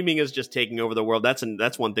 Streaming is just taking over the world.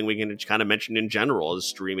 That's one thing we can just kind of mention in general, is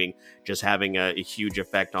streaming just having a huge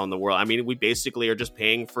effect on the world. I mean, we basically are just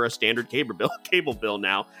paying for a standard cable bill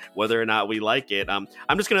now, whether or not we like it. I'm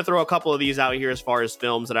just going to throw a couple of these out here as far as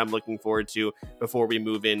films that I'm looking forward to before we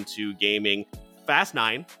move into gaming. Fast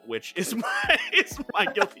 9, which is my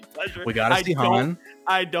guilty pleasure. We gotta see Han.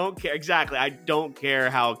 I don't care. Exactly. I don't care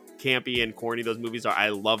how campy and corny those movies are. I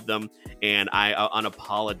love them, and I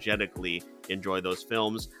unapologetically enjoy those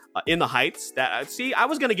films. In the Heights, I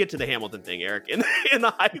was going to get to the Hamilton thing, Eric. In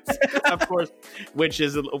the Heights, of course, which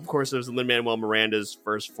is, of course, it was Lin-Manuel Miranda's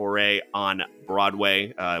first foray on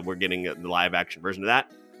Broadway. We're getting the live action version of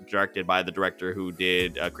that, directed by the director who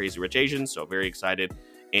did Crazy Rich Asians. So very excited.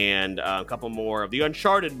 And a couple more of the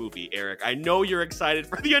Uncharted movie, Eric. I know you're excited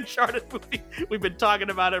for the Uncharted movie. We've been talking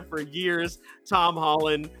about it for years. Tom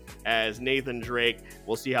Holland as Nathan Drake.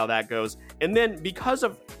 We'll see how that goes. And then because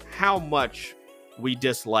of how much we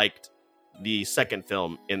disliked the second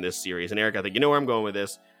film in this series, and Eric, I think you know where I'm going with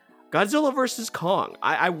this, Godzilla vs. Kong.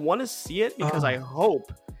 I want to see it because I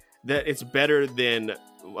hope that it's better than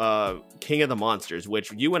King of the Monsters,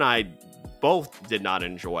 which you and I both did not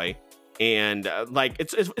enjoy. And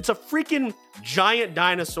it's a freaking giant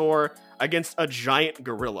dinosaur against a giant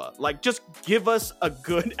gorilla. Like, just give us a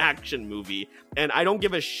good action movie. And I don't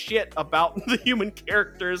give a shit about the human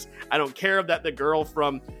characters. I don't care that the girl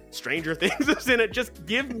from Stranger Things is in it. Just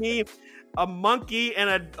give me a monkey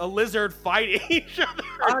and a lizard fighting each other.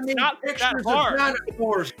 It's not that hard.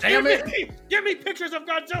 Dinosaurs, damn it! Give me pictures of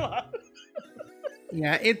Godzilla.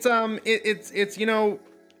 Yeah, it's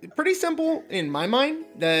pretty simple in my mind.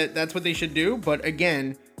 That's what they should do. But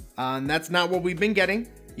again, that's not what we've been getting.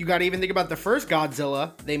 You got to even think about the first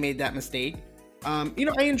Godzilla. They made that mistake. I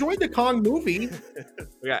enjoyed the Kong movie.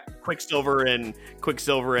 We got Quicksilver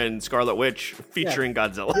and Scarlet Witch featuring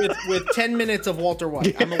Godzilla with 10 minutes of Walter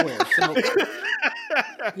White. I'm aware. So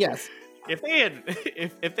yes, if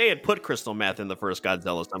they had put crystal meth in the first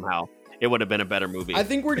Godzilla somehow, it would have been a better movie. I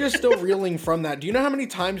think we're just still reeling from that. Do you know how many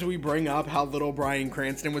times we bring up how little Bryan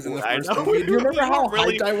Cranston was in the first movie? Do you remember how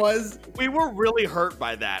hyped I was? We were really hurt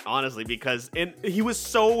by that, honestly, because he was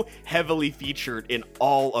so heavily featured in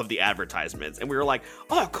all of the advertisements. And we were like,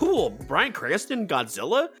 oh, cool, Bryan Cranston,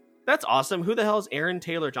 Godzilla? That's awesome. Who the hell is Aaron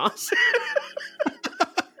Taylor Johnson?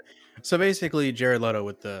 So basically, Jared Leto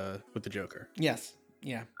with the Joker. Yes.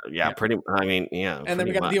 Yeah. Pretty. I mean, yeah. And then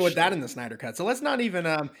we got to deal with that in the Snyder Cut. So let's not even.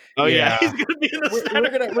 He's gonna be in the Snyder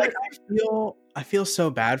Cut. I feel so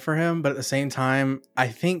bad for him, but at the same time, I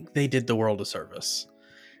think they did the world a service,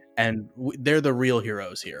 and they're the real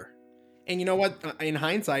heroes here. And you know what? In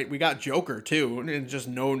hindsight, we got Joker too, and just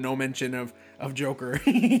no mention of Joker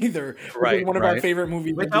either. Right, One of our favorite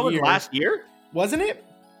movies Wait, of that the was year, last year? wasn't it?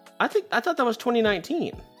 I thought that was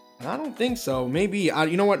 2019. I don't think so. Maybe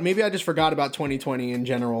you know what? Maybe I just forgot about 2020 in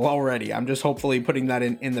general already. I'm just hopefully putting that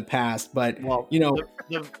in the past. But you know,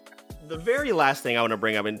 the very last thing I want to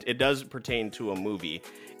bring up, and it does pertain to a movie.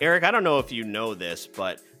 Eric, I don't know if you know this,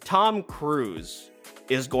 but Tom Cruise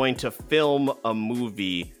is going to film a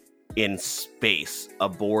movie in space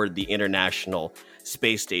aboard the International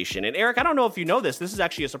Space Station. And Eric, I don't know if you know this. This is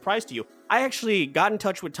actually a surprise to you. I actually got in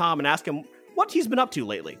touch with Tom and asked him what he's been up to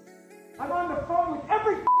lately. I'm on the phone with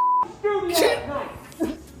every studio at night.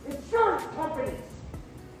 Insurance companies.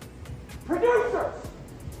 Producers.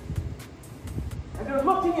 And they're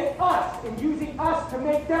looking at us and using us to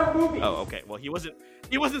make their movies. Oh, okay. Well, he wasn't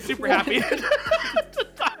super happy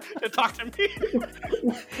to talk to me.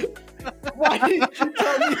 why didn't you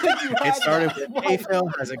tell me that you had It started that? with, hey Phil,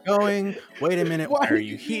 how's it going? Wait a minute, why are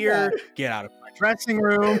you here? Get out of my dressing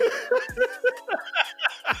room.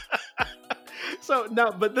 So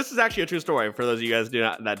no, but this is actually a true story for those of you guys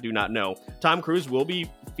that do not know. Tom Cruise will be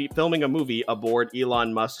filming a movie aboard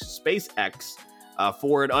Elon Musk's SpaceX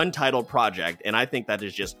for an untitled project, and I think that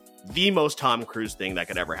is just the most Tom Cruise thing that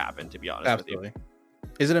could ever happen, to be honest Absolutely.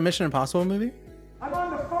 Is it a Mission Impossible movie? I'm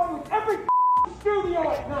on the phone with every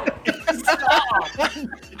studio at night.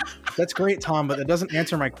 That's great, Tom, but that doesn't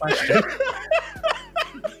answer my question.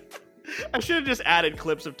 I should have just added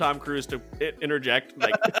clips of Tom Cruise to interject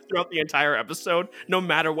like throughout the entire episode, no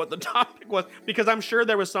matter what the topic was, because I'm sure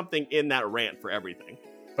there was something in that rant for everything.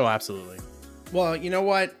 Oh, absolutely. Well, you know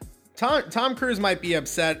what? Tom Cruise might be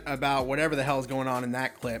upset about whatever the hell is going on in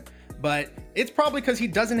that clip, but it's probably because he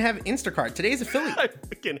doesn't have Instacart. Today's affiliate. I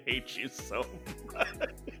freaking hate you so much.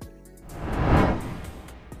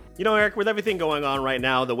 You know, Eric, with everything going on right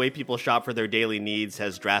now, the way people shop for their daily needs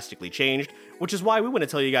has drastically changed, which is why we want to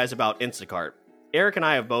tell you guys about Instacart. Eric and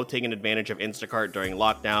I have both taken advantage of Instacart during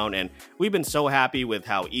lockdown, and we've been so happy with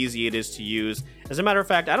how easy it is to use. As a matter of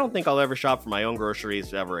fact, I don't think I'll ever shop for my own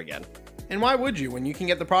groceries ever again. And why would you when you can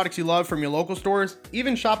get the products you love from your local stores,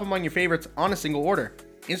 even shop among your favorites on a single order?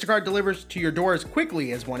 Instacart delivers to your door as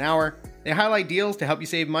quickly as 1 hour. They highlight deals to help you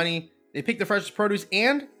save money. They pick the freshest produce,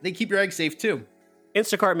 and they keep your eggs safe too.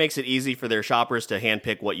 Instacart makes it easy for their shoppers to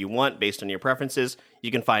handpick what you want based on your preferences. You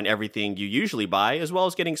can find everything you usually buy, as well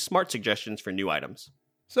as getting smart suggestions for new items.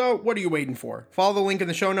 So what are you waiting for? Follow the link in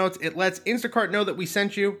the show notes. It lets Instacart know that we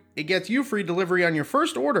sent you. It gets you free delivery on your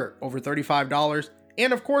first order over $35.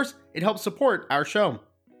 And of course, it helps support our show.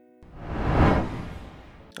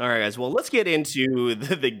 All right, guys. Well, let's get into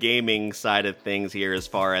the gaming side of things here as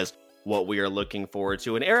far as what we are looking forward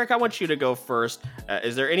to. And Eric, I want you to go first.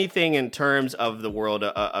 Is there anything in terms of the world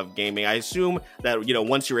of gaming? I assume that, you know,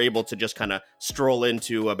 once you're able to just kind of stroll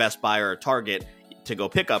into a Best Buy or a Target to go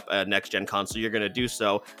pick up a next-gen console, you're going to do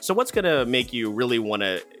so. So what's going to make you really want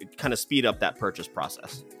to kind of speed up that purchase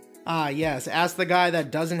process? Ah, yes. Ask the guy that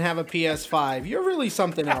doesn't have a PS5. You're really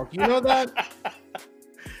something else. You know that?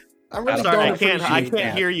 I really Sorry, don't I can't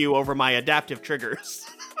appreciate hear you over my adaptive triggers.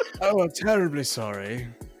 Oh, I'm terribly sorry.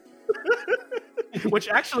 Which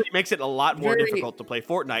actually makes it a lot more difficult to play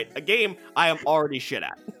Fortnite, a game I am already shit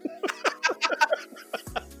at.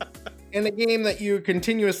 And a game that you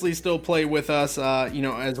continuously still play with us,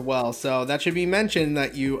 as well. So that should be mentioned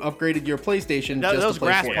that you upgraded your PlayStation. Those to play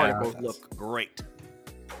grass Fortnite. particles look great.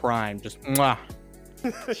 Prime, just mwah.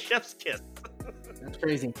 Chef's kiss. That's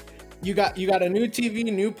crazy. You got a new TV,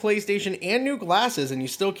 new PlayStation, and new glasses, and you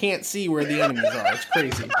still can't see where the enemies are. It's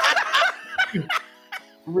crazy.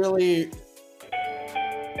 Really.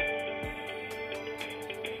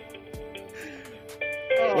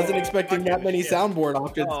 Wasn't expecting that many soundboard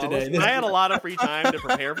options today. Listen, I had a lot of free time to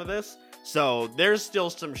prepare for this, so there's still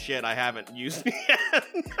some shit I haven't used yet.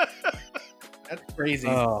 That's crazy.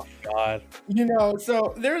 Oh God.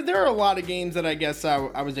 So there are a lot of games that I guess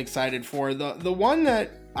I was excited for. The one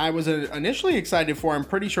that I was initially excited for, I'm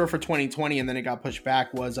pretty sure for 2020, and then it got pushed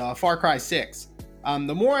back, was Far Cry 6.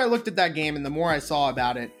 The more I looked at that game and the more I saw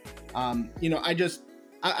about it, I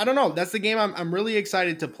don't know. That's the game I'm really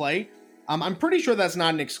excited to play. I'm pretty sure that's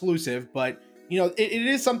not an exclusive, but it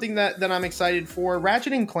is something that I'm excited for.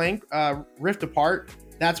 Ratchet and Clank Rift Apart.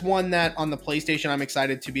 That's one that on the PlayStation I'm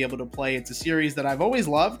excited to be able to play. It's a series that I've always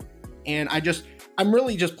loved, and I'm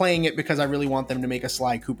really just playing it because I really want them to make a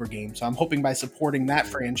Sly Cooper game. So I'm hoping by supporting that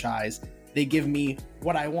franchise, they give me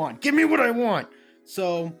what I want. Give me what I want.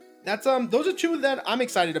 So that's those are two that I'm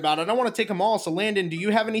excited about. I don't want to take them all. So Landon, do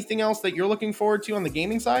you have anything else that you're looking forward to on the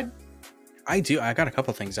gaming side? I do. I got a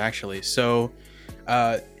couple things actually. So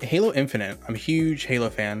Halo Infinite. I'm a huge Halo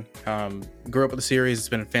fan. Grew up with the series. It's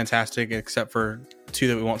been fantastic, except for 2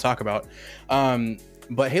 that we won't talk about.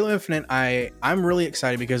 But Halo Infinite, I'm really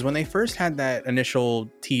excited because when they first had that initial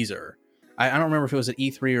teaser, I don't remember if it was at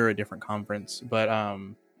E3 or a different conference, but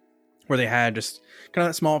where they had just kind of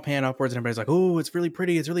that small pan upwards and everybody's like, oh, it's really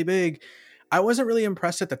pretty, it's really big. I wasn't really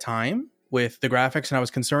impressed at the time with the graphics, and I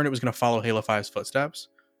was concerned it was going to follow Halo 5's footsteps.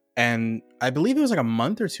 And I believe it was like a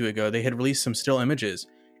month or 2 ago, they had released some still images.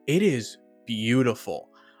 It is beautiful.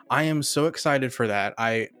 I am so excited for that.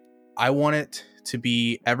 I want it to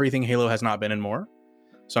be everything Halo has not been and more.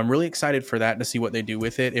 So I'm really excited for that, to see what they do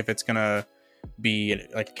with it. If it's going to be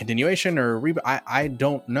like a continuation or I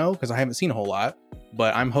don't know, because I haven't seen a whole lot,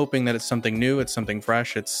 but I'm hoping that it's something new. It's something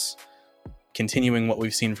fresh. It's continuing what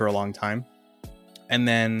we've seen for a long time. And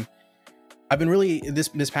then I've been really,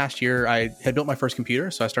 this past year, I had built my first computer,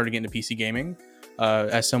 so I started getting into PC gaming.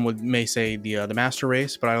 As some may say, the master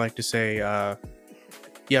race, but I like to say,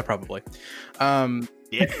 yeah, probably.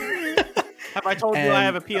 Yeah. Have I told you I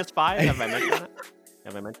have a PS5? Have I mentioned that?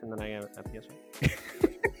 Have I mentioned that I have a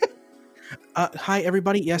PS5? Hi,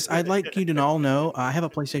 everybody. Yes, I'd like you to all know I have a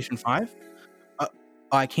PlayStation 5.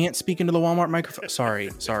 I can't speak into the Walmart microphone. Sorry.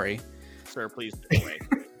 Sir, please do away.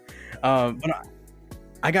 But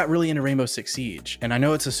I got really into Rainbow Six Siege, and I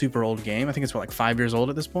know it's a super old game. I think it's like 5 years old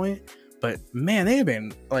at this point. But man, they have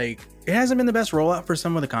been like, it hasn't been the best rollout for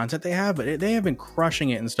some of the content they have, but they have been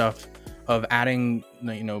crushing it and stuff of adding,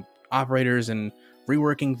 operators and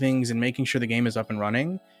reworking things and making sure the game is up and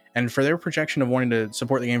running. And for their projection of wanting to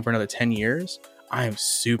support the game for another 10 years, I am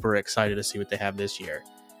super excited to see what they have this year.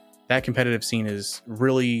 That competitive scene is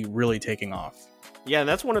really, really taking off. Yeah,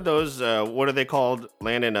 that's one of those, what are they called,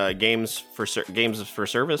 Landon? Games for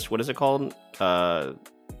service? What is it called?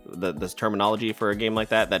 This terminology for a game like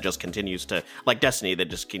that just continues to, like Destiny, that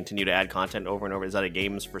just continue to add content over and over. Is that a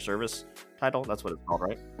games for service title? That's what it's called,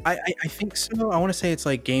 right? I think so. I want to say it's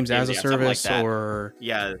like games as a service, like or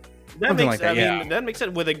yeah, that makes. That makes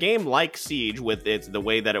sense with a game like Siege, with it's the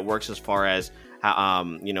way that it works as far as how,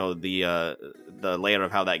 the layout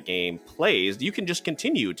of how that game plays. You can just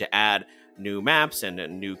continue to add new maps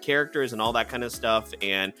and new characters and all that kind of stuff,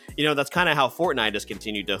 and that's kind of how Fortnite has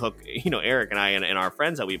continued to hook Eric and I and our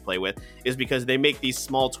friends that we play with, is because they make these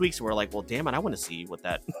small tweaks and we're like, well, damn it, I want to see what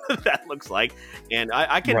that that looks like. And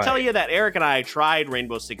I can tell you that Eric and I tried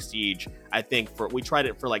Rainbow Six Siege. I think we tried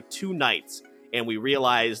it for like 2 nights, and we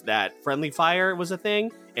realized that friendly fire was a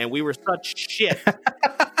thing, and we were such shit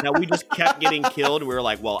that we just kept getting killed. We were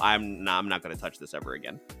like, well, I'm not going to touch this ever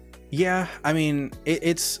again. Yeah, I mean,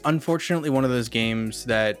 it's unfortunately one of those games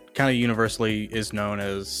that kind of universally is known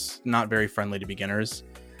as not very friendly to beginners.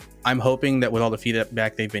 I'm hoping that with all the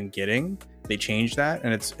feedback they've been getting, they change that,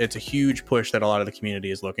 and it's a huge push that a lot of the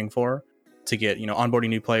community is looking for, to get onboarding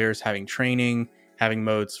new players, having training, having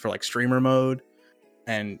modes for like streamer mode,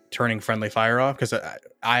 and turning friendly fire off, because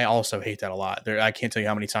I also hate that a lot. I can't tell you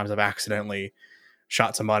how many times I've accidentally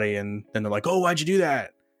shot somebody and then they're like, oh, why'd you do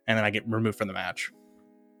that? And then I get removed from the match.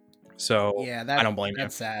 So yeah, I don't blame you.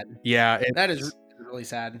 That's sad. Yeah, that is really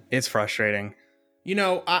sad. It's frustrating.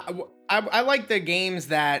 I like the games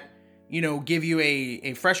that give you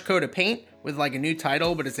a fresh coat of paint with like a new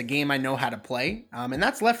title, but it's a game I know how to play. And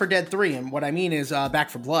that's Left 4 Dead 3. And what I mean is Back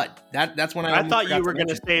 4 Blood. That's when I thought you were going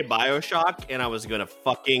to say BioShock, and I was going to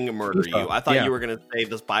fucking murder you. I thought you were going to say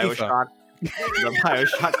this BioShock. The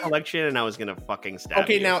BioShock collection, and I was gonna fucking stab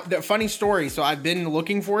you. Now the funny story. So I've been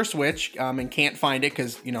looking for a Switch, and can't find it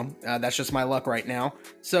because that's just my luck right now.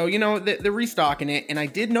 So they're restocking it, and I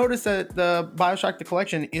did notice that the BioShock the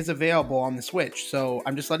collection is available on the Switch. So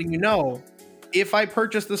I'm just letting you know, if I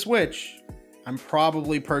purchase the Switch, I'm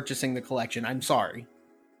probably purchasing the collection. I'm sorry.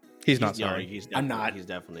 He's not sorry. I'm not. He's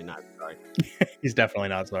definitely not sorry. He's definitely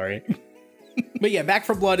not sorry. But yeah, Back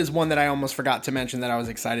 4 Blood is one that I almost forgot to mention that I was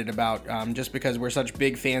excited about, just because we're such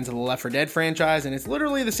big fans of the Left 4 Dead franchise, and it's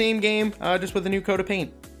literally the same game, just with a new coat of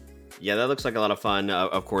paint. Yeah, that looks like a lot of fun.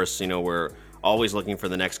 Of course, we're always looking for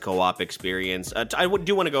the next co-op experience. I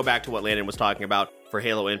do want to go back to what Landon was talking about for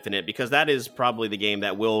Halo Infinite, because that is probably the game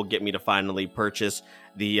that will get me to finally purchase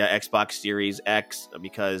the Xbox Series X,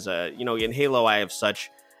 because, in Halo I have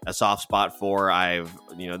such a soft spot for.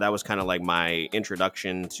 That was kind of like my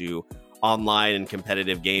introduction to online and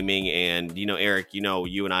competitive gaming, and Eric,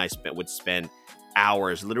 you and I would spend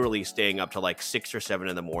hours literally staying up to like 6 or 7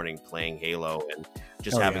 in the morning playing Halo and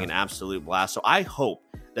just having an absolute blast. So I hope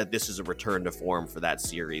that this is a return to form for that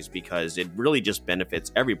series, because it really just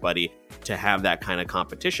benefits everybody to have that kind of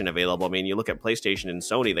competition available. I mean, you look at PlayStation and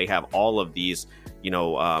Sony, they have all of these,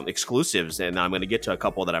 exclusives, and I'm going to get to a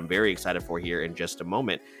couple that I'm very excited for here in just a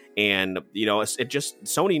moment. And, it just,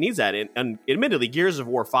 Sony needs that. And admittedly, Gears of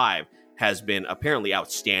War 5 has been apparently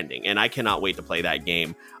outstanding, and I cannot wait to play that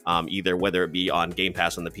game, either whether it be on Game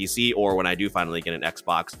Pass on the PC or when I do finally get an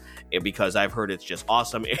Xbox, because I've heard it's just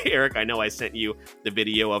awesome. Eric, I know I sent you the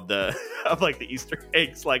video of the Easter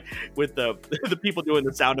eggs, like with the people doing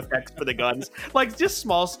the sound effects for the guns, like just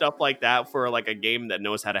small stuff like that for like a game that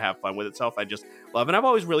knows how to have fun with itself. I just love, and I've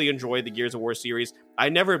always really enjoyed the Gears of War series. I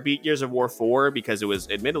never beat Gears of War 4 because it was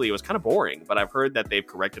kind of boring, but I've heard that they've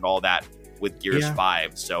corrected all that with Gears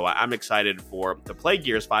 5. So I'm excited to play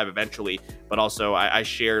Gears 5 eventually, but also I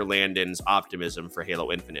share Landon's optimism for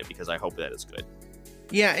Halo Infinite because I hope that it's good.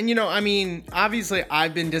 Yeah, and obviously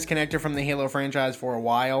I've been disconnected from the Halo franchise for a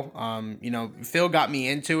while. Phil got me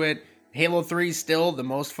into it. Halo 3 is still the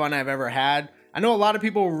most fun I've ever had. I know a lot of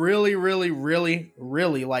people really, really, really,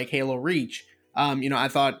 really like Halo Reach. I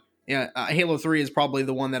thought Halo 3 is probably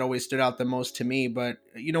the one that always stood out the most to me, but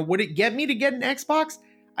would it get me to get an Xbox?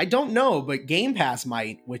 I don't know, but Game Pass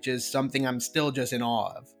might, which is something I'm still just in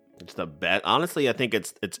awe of. It's the best. Honestly, I think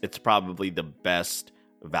it's probably the best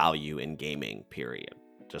value in gaming, period,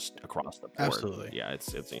 just across the board. Absolutely. Yeah,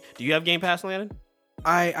 it's. Do you have Game Pass, Landon?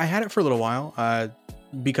 I had it for a little while.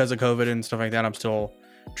 Because of COVID and stuff like that, I'm still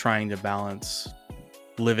trying to balance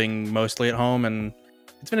living mostly at home, and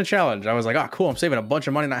it's been a challenge. I was like, oh, cool, I'm saving a bunch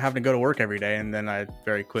of money not having to go to work every day, and then I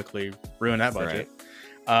very quickly ruined that budget.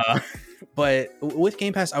 Right. But with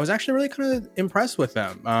Game Pass, I was actually really kind of impressed with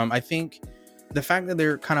them. I think the fact that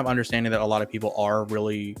they're kind of understanding that a lot of people are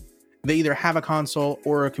really, they either have a console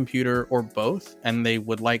or a computer or both, and they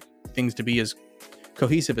would like things to be as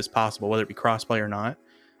cohesive as possible, whether it be crossplay or not.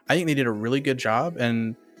 I think they did a really good job,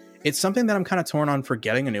 and it's something that I'm kind of torn on for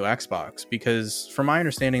getting a new Xbox, because from my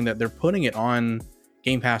understanding that they're putting it on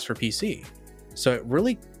Game Pass for PC. So it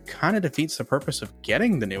really kind of defeats the purpose of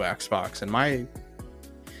getting the new Xbox.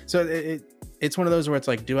 So it's one of those where it's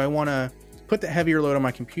like, do I want to put the heavier load on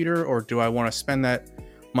my computer, or do I want to spend that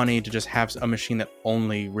money to just have a machine that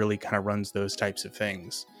only really kind of runs those types of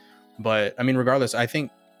things? But I mean, regardless, I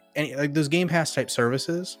think those Game Pass type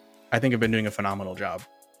services, I think have been doing a phenomenal job.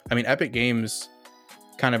 I mean, Epic Games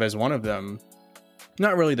kind of as one of them,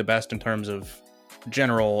 not really the best in terms of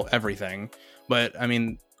general everything, but I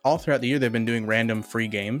mean, all throughout the year, they've been doing random free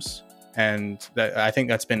games. And I think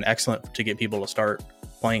that's been excellent to get people to start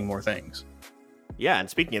playing more things. Yeah, and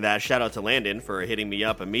speaking of that, shout out to Landon for hitting me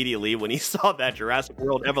up immediately when he saw that Jurassic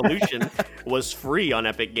World Evolution was free on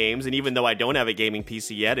Epic Games. And even though I don't have a gaming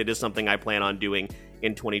PC yet, it is something I plan on doing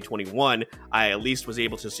in 2021. I at least was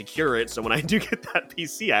able to secure it, so when I do get that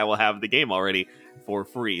PC, I will have the game already for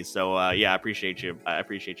free. So yeah, I appreciate you. I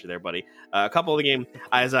appreciate you there, buddy. A couple of the game,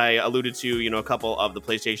 as I alluded to, a couple of the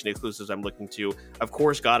PlayStation exclusives I'm looking to. Of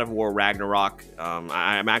course, God of War Ragnarok.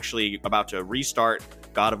 I'm actually about to restart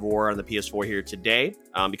God of War on the PS4 here today,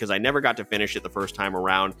 because I never got to finish it the first time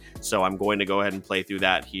around. So I'm going to go ahead and play through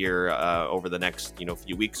that here over the next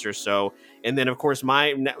few weeks or so. And then, of course,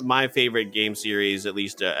 my favorite game series, at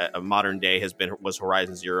least a modern day, was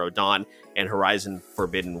Horizon Zero Dawn, and Horizon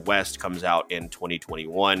Forbidden West comes out in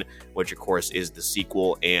 2021, which of course is the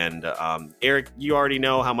sequel. And Eric, you already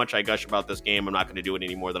know how much I gush about this game. I'm not going to do it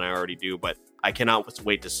any more than I already do, but I cannot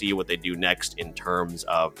wait to see what they do next in terms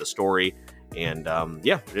of the story. And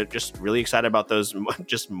yeah, just really excited about those,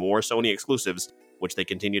 just more Sony exclusives, which they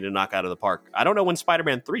continue to knock out of the park. I don't know when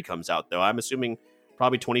Spider-Man 3 comes out, though. I'm assuming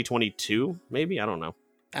probably 2022, maybe. I don't know.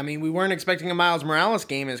 I mean, we weren't expecting a Miles Morales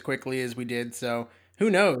game as quickly as we did, so who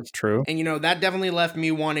knows? True. And, that definitely left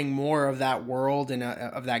me wanting more of that world and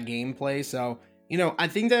of that gameplay. So, I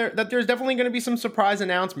think that there's definitely going to be some surprise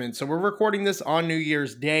announcements. So we're recording this on New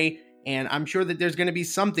Year's Day, and I'm sure that there's going to be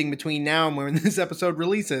something between now and when this episode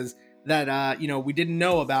releases that, we didn't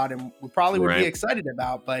know about and we probably would be excited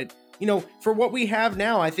about. But, for what we have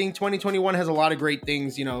now, I think 2021 has a lot of great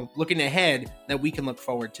things, looking ahead that we can look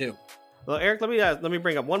forward to. Well, Eric, let me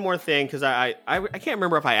bring up one more thing, because I can't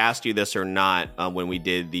remember if I asked you this or not when we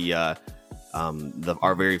did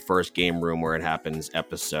our very first Game Room Where It Happens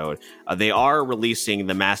episode. They are releasing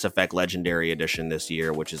the Mass Effect Legendary Edition this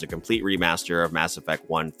year, which is a complete remaster of Mass Effect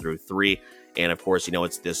 1 through 3. And of course,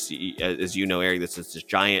 it's this, as you know, Eric, this is this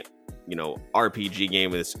giant, RPG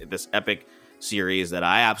game, this epic series that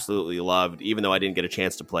I absolutely loved, even though I didn't get a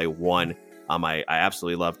chance to play 1 I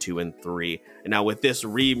absolutely love 2 and 3. And now with this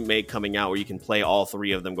remake coming out where you can play all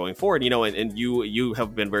 3 of them going forward, and you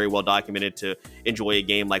have been very well documented to enjoy a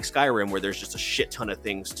game like Skyrim where there's just a shit ton of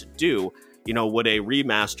things to do. Would a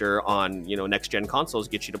remaster on, next gen consoles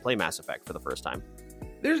get you to play Mass Effect for the first time?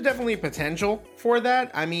 There's definitely potential for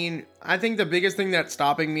that. I mean, I think the biggest thing that's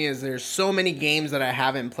stopping me is there's so many games that I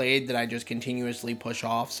haven't played that I just continuously push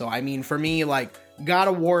off. So, I mean, for me, like, God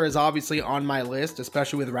of War is obviously on my list,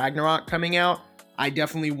 especially with Ragnarok coming out. I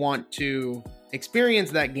definitely want to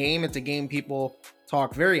experience that game. It's a game people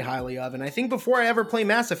talk very highly of. And I think before I ever play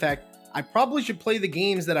Mass Effect, I probably should play the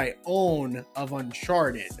games that I own of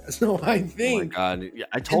Uncharted. So I think... Oh my God.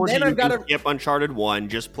 I told you can skip Uncharted 1,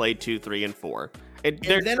 just play 2, 3, and 4.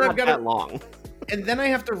 They're not that long. And then I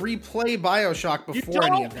have to replay BioShock before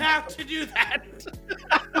any of that. You don't have to do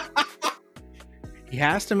that. He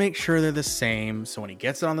has to make sure they're the same, so when he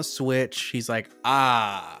gets it on the Switch, he's like,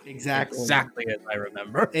 exactly as I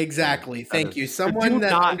remember. Exactly. Thank you. Someone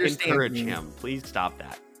that not understands encourage me. him. Please stop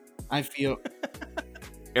that. I feel...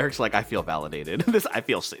 Eric's like, I feel validated. This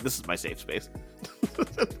is my safe space.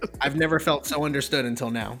 I've never felt so understood until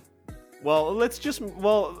now. Well,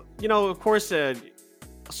 of course,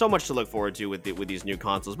 so much to look forward to with these new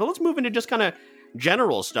consoles. But let's move into just kind of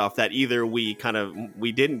general stuff that either we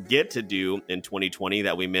didn't get to do in 2020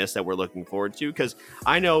 that we missed that we're looking forward to. Because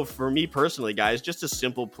I know for me personally, guys, just a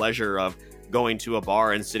simple pleasure of going to a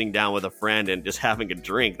bar and sitting down with a friend and just having a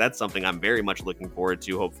drink. That's something I'm very much looking forward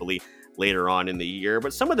to, hopefully later on in the year.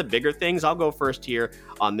 But some of the bigger things, I'll go first here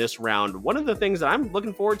on this round. One of the things that I'm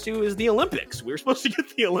looking forward to is the Olympics. We were supposed to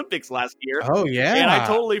get the Olympics last year. Oh, yeah. And I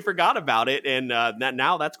totally forgot about it. And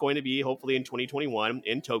now that's going to be hopefully in 2021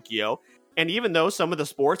 in Tokyo. And even though some of the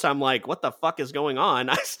sports, I'm like, what the fuck is going on?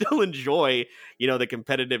 I still enjoy, the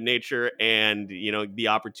competitive nature and, the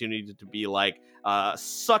opportunity to be like,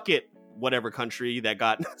 suck it, whatever country that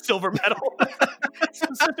got silver medal.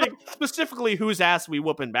 Specifically whose ass we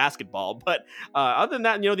whoop in basketball. But other than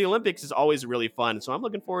that, the Olympics is always really fun. So I'm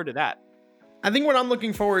looking forward to that. I think what I'm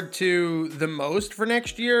looking forward to the most for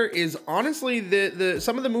next year is honestly the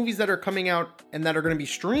some of the movies that are coming out and that are going to be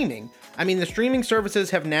streaming. I mean, the streaming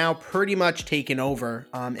services have now pretty much taken over.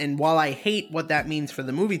 And while I hate what that means for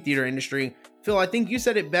the movie theater industry, Phil, I think you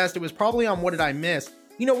said it best. It was probably on What Did I Miss?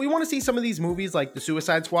 We want to see some of these movies like The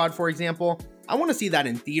Suicide Squad, for example. I want to see that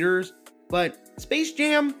in theaters. But Space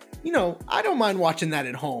Jam, I don't mind watching that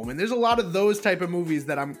at home. And there's a lot of those type of movies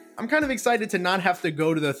that I'm kind of excited to not have to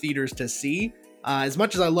go to the theaters to see, as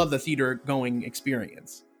much as I love the theater going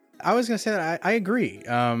experience. I was going to say that I agree.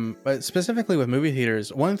 But specifically with movie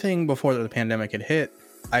theaters, one thing before the pandemic had hit,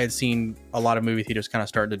 I had seen a lot of movie theaters kind of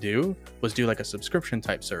start to do like a subscription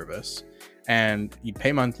type service. And you'd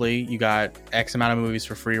pay monthly, you got X amount of movies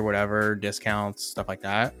for free or whatever, discounts, stuff like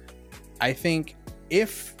that. I think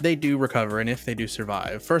if they do recover and if they do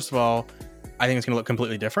survive, first of all, I think it's going to look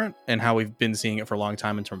completely different and how we've been seeing it for a long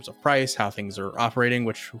time in terms of price, how things are operating,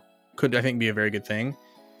 which could, I think, be a very good thing.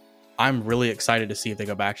 I'm really excited to see if they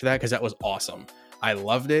go back to that because that was awesome. I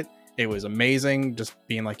loved it. It was amazing. Just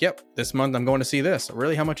being like, yep, this month I'm going to see this.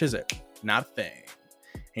 Really, how much is it? Not a thing.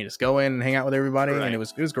 And you just go in and hang out with everybody, right. And it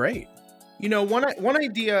was great. One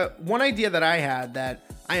idea that I had that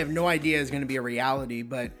I have no idea is going to be a reality,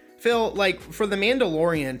 but Phil, like for The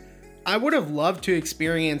Mandalorian, I would have loved to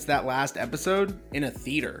experience that last episode in a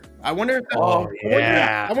theater. I wonder if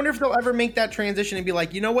I wonder if they'll ever make that transition and be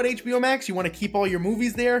like, you know what, HBO Max, you want to keep all your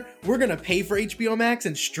movies there? We're going to pay for HBO Max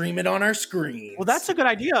and stream it on our screen. Well, that's a good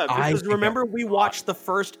idea because remember we watched the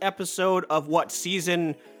first episode of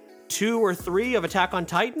season 2 or 3 of Attack on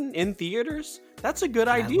Titan in theaters? That's a good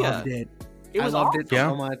idea. I loved it. I loved it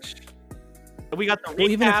so much. We got the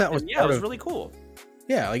recap, and it was really cool.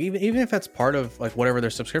 Yeah, like even if that's part of like whatever their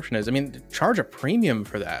subscription is, I mean, charge a premium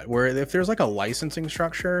for that. Where if there's like a licensing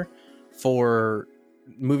structure for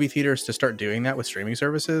movie theaters to start doing that with streaming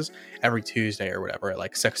services every Tuesday or whatever at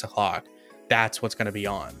like 6:00, that's what's going to be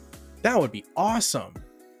on. That would be awesome.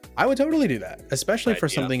 I would totally do that, especially for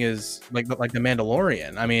something as like The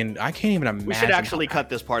Mandalorian. I mean, I can't even imagine. We should actually cut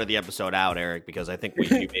this part of the episode out, Eric, because I think you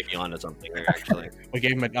may be onto something here. Actually, we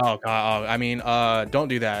gave him I mean, don't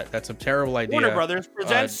do that. That's a terrible idea. Warner Brothers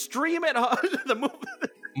presents Stream It the movie.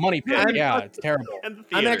 Money pit. Yeah, it's terrible.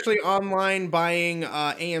 I'm actually online buying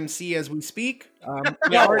AMC as we speak. I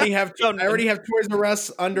already have Toys R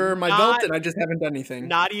Us under my belt, and I just haven't done anything.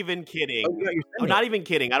 Not even kidding. Not even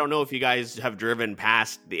kidding. I don't know if you guys have driven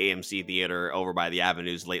past the AMC theater over by the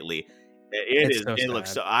Avenues lately. It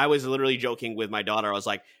looks so. I was literally joking with my daughter. I was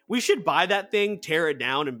like, we should buy that thing, tear it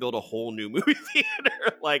down, and build a whole new movie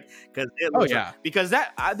theater. Like, because it looks because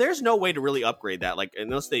that there's no way to really upgrade that. Like,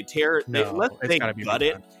 unless they unless they gut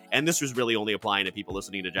it. And this was really only applying to people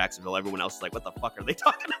listening to Jacksonville. Everyone else is like, what the fuck are they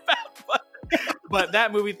talking about? But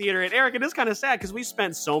that movie theater, and Eric, it is kind of sad because we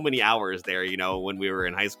spent so many hours there, you know, when we were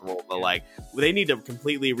in high school. But like, they need to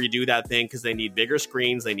completely redo that thing because they need bigger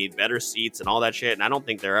screens, they need better seats, and all that shit. And I don't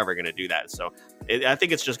think they're ever going to do that. So I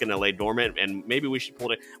think it's just going to lay dormant, and maybe we should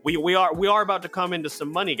pull it. We are about to come into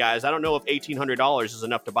some money, guys. I don't know if $1,800 is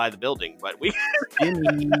enough to buy the building, but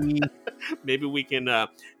maybe we can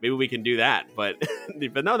do that. But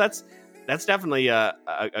no, that's definitely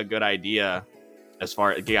a good idea. As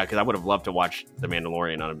far because I would have loved to watch The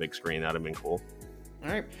Mandalorian on a big screen. That'd have been cool.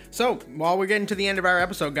 All right. So while we're getting to the end of our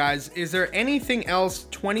episode, guys, is there anything else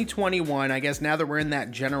 2021? I guess now that we're in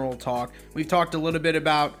that general talk, we've talked a little bit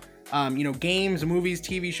about games, movies,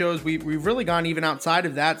 TV shows. We've really gone even outside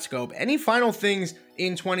of that scope. Any final things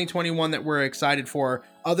in 2021 that we're excited for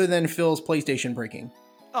other than Phil's PlayStation breaking?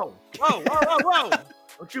 Oh, whoa!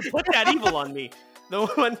 Don't you put that evil on me.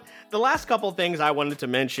 The last couple things I wanted to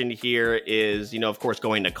mention here is, of course,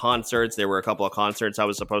 going to concerts. There were a couple of concerts I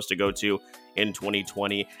was supposed to go to in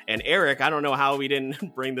 2020. And Eric, I don't know how we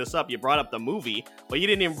didn't bring this up. You brought up the movie, but you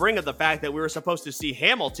didn't even bring up the fact that we were supposed to see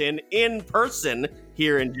Hamilton in person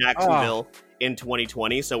here in Jacksonville in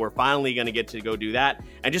 2020. So we're finally going to get to go do that.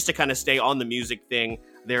 And just to kind of stay on the music thing,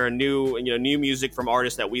 there are new music from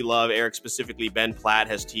artists that we love. Eric, specifically Ben Platt,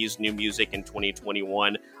 has teased new music in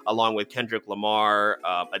 2021, along with Kendrick Lamar,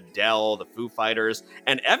 Adele, the Foo Fighters,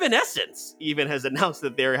 and Evanescence even has announced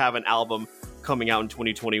that they have an album coming out in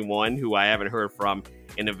 2021, who I haven't heard from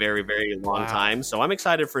in a very, very long time. So I'm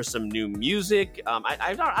excited for some new music.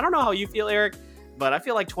 I don't know how you feel, Eric, but I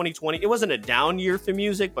feel like 2020, it wasn't a down year for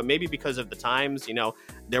music, but maybe because of the times,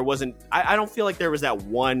 there wasn't, I don't feel like there was that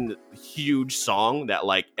one huge song that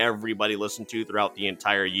like everybody listened to throughout the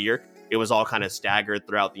entire year. It was all kind of staggered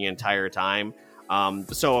throughout the entire time.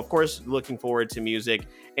 So of course, looking forward to music,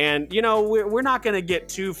 and we're not going to get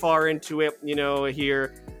too far into it,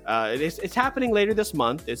 here. It's happening later this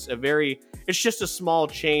month. It's just a small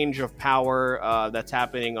change of power that's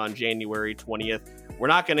happening on January 20th. We're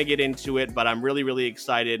not going to get into it, but I'm really, really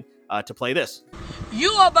excited to play this.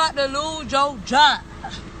 You about to lose your job.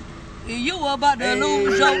 You about to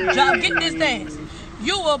lose your job. Get this dance.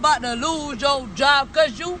 You about to lose your job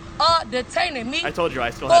because you are detaining me. I told you I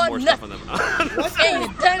still have more stuff on them. And you're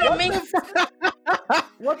detaining me.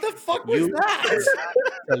 What the fuck was that?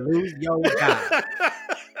 To lose your job.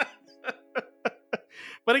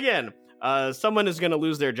 But again, someone is going to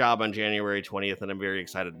lose their job on January 20th, and I'm very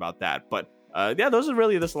excited about that. But those are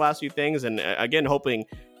really the last few things. And again, hoping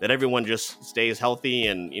that everyone just stays healthy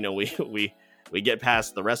and, we get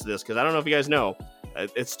past the rest of this. Because I don't know if you guys know,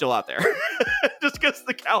 it's still out there. Just because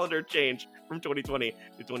the calendar changed from 2020 to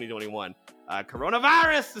 2021.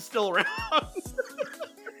 Coronavirus is still around.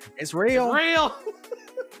 It's real. It's real.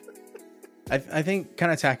 I think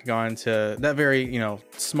kind of tacking on to that very,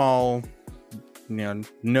 small,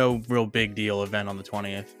 no real big deal event on the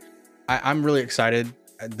 20th. I'm really excited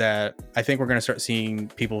that I think we're going to start seeing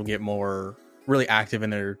people get more really active in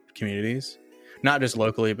their communities, not just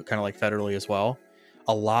locally, but kind of like federally as well.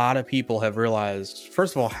 A lot of people have realized,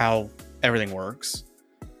 first of all, how everything works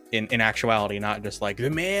in actuality, not just like the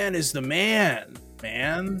man is the man.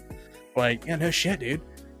 Like, yeah, no shit, dude.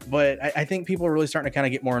 But I think people are really starting to kind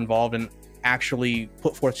of get more involved and actually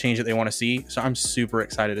put forth change that they want to see. So I'm super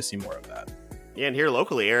excited to see more of that. Yeah, and here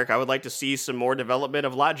locally, Eric, I would like to see some more development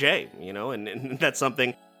of La J, and that's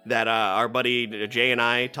something that our buddy Jay and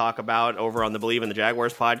I talk about over on the Believe in the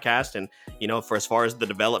Jaguars podcast. And, for as far as the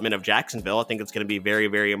development of Jacksonville, I think it's going to be very,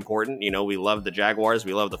 very important. We love the Jaguars,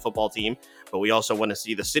 we love the football team, but we also want to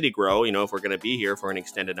see the city grow, if we're going to be here for an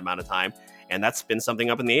extended amount of time. And that's been something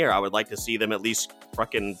up in the air. I would like to see them at least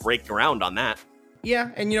fucking break ground on that.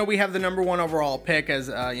 Yeah, and we have the number 1 overall pick as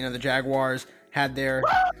the Jaguars had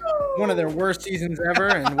one of their worst seasons ever,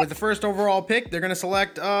 and with the first overall pick, they're going to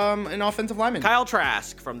select an offensive lineman, Kyle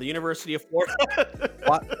Trask from the University of Florida.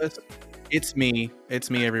 It's me,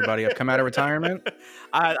 everybody. I've come out of retirement.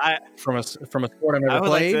 From a sport I never played. I would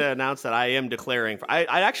like to announce that I am declaring. I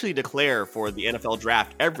actually declare for the NFL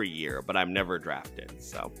draft every year, but I'm never drafted.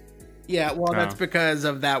 So. Yeah, well, that's because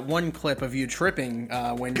of that one clip of you tripping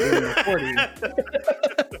when doing recording.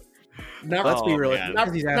 Let's be real.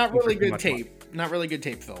 Not really good tape. Not really good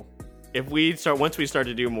tape, Phil. Once we start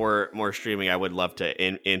to do more streaming, I would love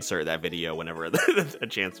to insert that video whenever a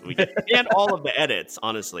chance we get, and all of the edits,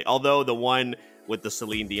 honestly. Although the one with the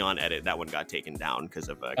Celine Dion edit. That one got taken down because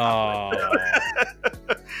of Oh,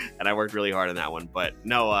 and I worked really hard on that one. But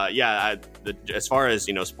no, as far as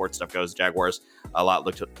sports stuff goes, Jaguars a lot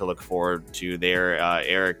to look forward to there.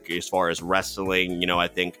 Eric, as far as wrestling, I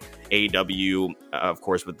think AEW, of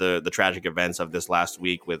course, with the tragic events of this last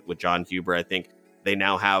week with John Huber, I think they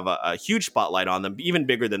now have a huge spotlight on them, even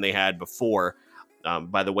bigger than they had before.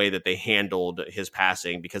 By the way that they handled his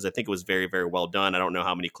passing, because I think it was very, very well done. I don't know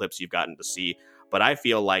how many clips you've gotten to see, but I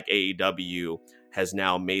feel like AEW has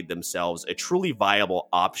now made themselves a truly viable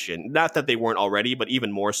option. Not that they weren't already, but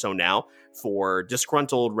even more so now for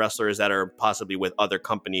disgruntled wrestlers that are possibly with other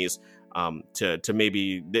companies. To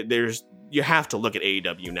maybe you have to look at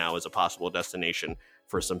AEW now as a possible destination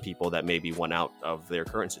for some people that maybe want out of their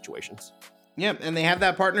current situations. Yeah, and they have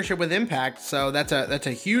that partnership with Impact, so that's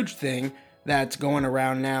a huge thing that's going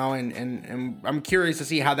around now, and I'm curious to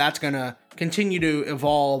see how that's going to continue to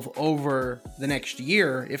evolve over the next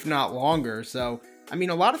year, if not longer. So, I mean,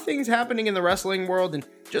 a lot of things happening in the wrestling world and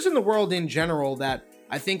just in the world in general that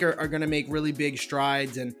I think are going to make really big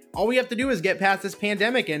strides. And all we have to do is get past this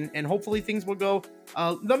pandemic, and hopefully things will go,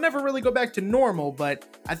 they'll never really go back to normal, but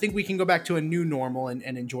I think we can go back to a new normal and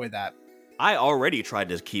enjoy that. I already tried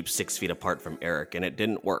to keep 6 feet apart from Eric, and it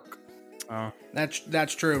didn't work.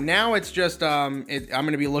 That's true. Now it's just I'm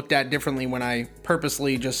going to be looked at differently when I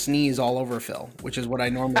purposely just sneeze all over Phil, which is what I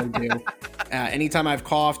normally do. Anytime I've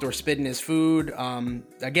coughed or spit in his food,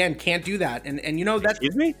 again, can't do that. And that's,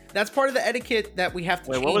 excuse me? That's part of the etiquette that we have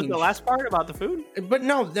to change. What was the last part about the food? But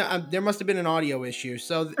no, there must have been an audio issue.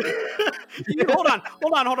 So hold on.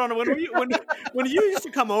 When you used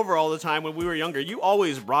to come over all the time when we were younger, you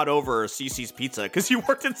always brought over CC's Pizza because you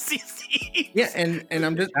worked at CC. Yeah, and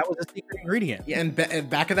I'm just, that was a secret ingredient. Yeah, and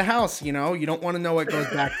back of the house, you don't want to know what goes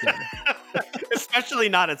back there. Especially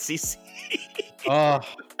not at CC.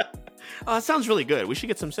 It sounds really good. We should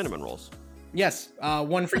get some cinnamon rolls. Yes,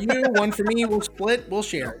 one for you, one for me. We'll split. We'll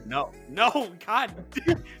share. No, God,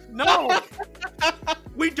 no.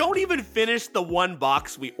 We don't even finish the one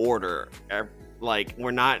box we order. Like,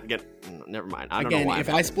 we're not getting. Never mind. I don't know why.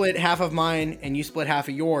 If I split half of mine and you split half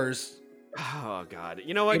of yours. Oh God!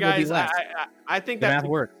 You know what, guys? I think that math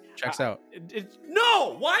works. Checks out.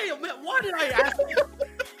 No, why did I ask?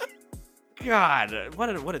 God,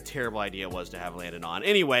 what a terrible idea it was to have Landon on.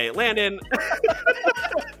 Anyway, Landon,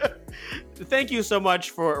 thank you so much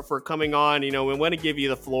for coming on. We want to give you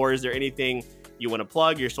the floor. Is there anything you want to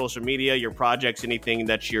plug? Your social media, your projects, anything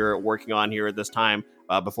that you're working on here at this time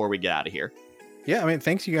before we get out of here? Yeah, I mean,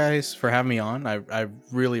 thanks you guys for having me on. I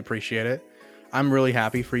really appreciate it. I'm really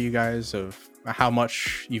happy for you guys of how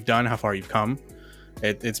much you've done, how far you've come.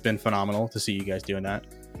 It's been phenomenal to see you guys doing that.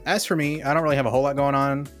 As for me, I don't really have a whole lot going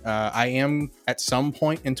on. I am at some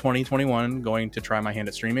point in 2021 going to try my hand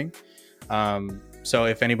at streaming. So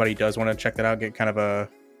if anybody does want to check that out, get kind of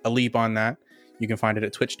a leap on that, you can find it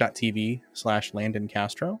at twitch.tv/Landon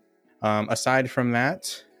Castro. Aside from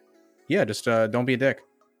that, yeah, just don't be a dick.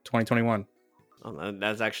 2021. Oh,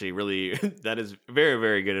 that's actually that is very,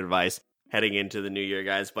 very good advice heading into the new year,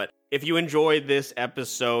 guys. But if you enjoyed this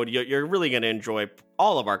episode, you're really going to enjoy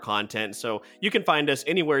all of our content. So you can find us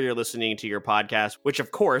anywhere you're listening to your podcast, which of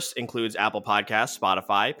course includes Apple Podcasts,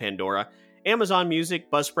 Spotify, Pandora, Amazon Music,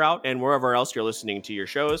 Buzzsprout, and wherever else you're listening to your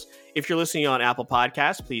shows. If you're listening on Apple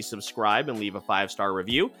Podcasts, please subscribe and leave a 5-star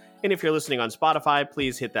review. And if you're listening on Spotify,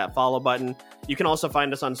 please hit that follow button. You can also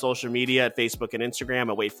find us on social media at Facebook and Instagram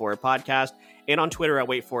at Wait For It Podcast, and on Twitter at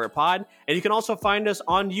Wait For It Pod. And you can also find us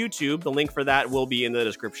on YouTube. The link for that will be in the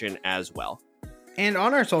description as well. And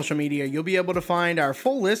on our social media, you'll be able to find our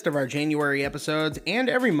full list of our January episodes and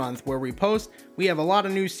every month where we post. We have a lot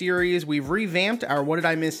of new series. We've revamped our What Did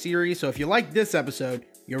I Miss series, so if you like this episode,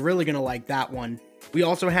 you're really going to like that one. We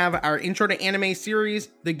also have our Intro to Anime series,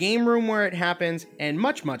 The Game Room Where It Happens, and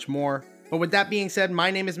much, much more. But with that being said,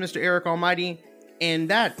 my name is Mr. Eric Almighty, and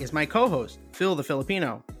that is my co-host, Phil the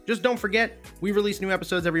Filipino. Just don't forget, we release new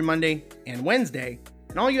episodes every Monday and Wednesday,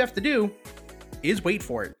 and all you have to do is wait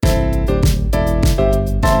for it.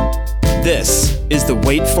 This is the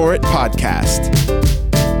Wait For It Podcast.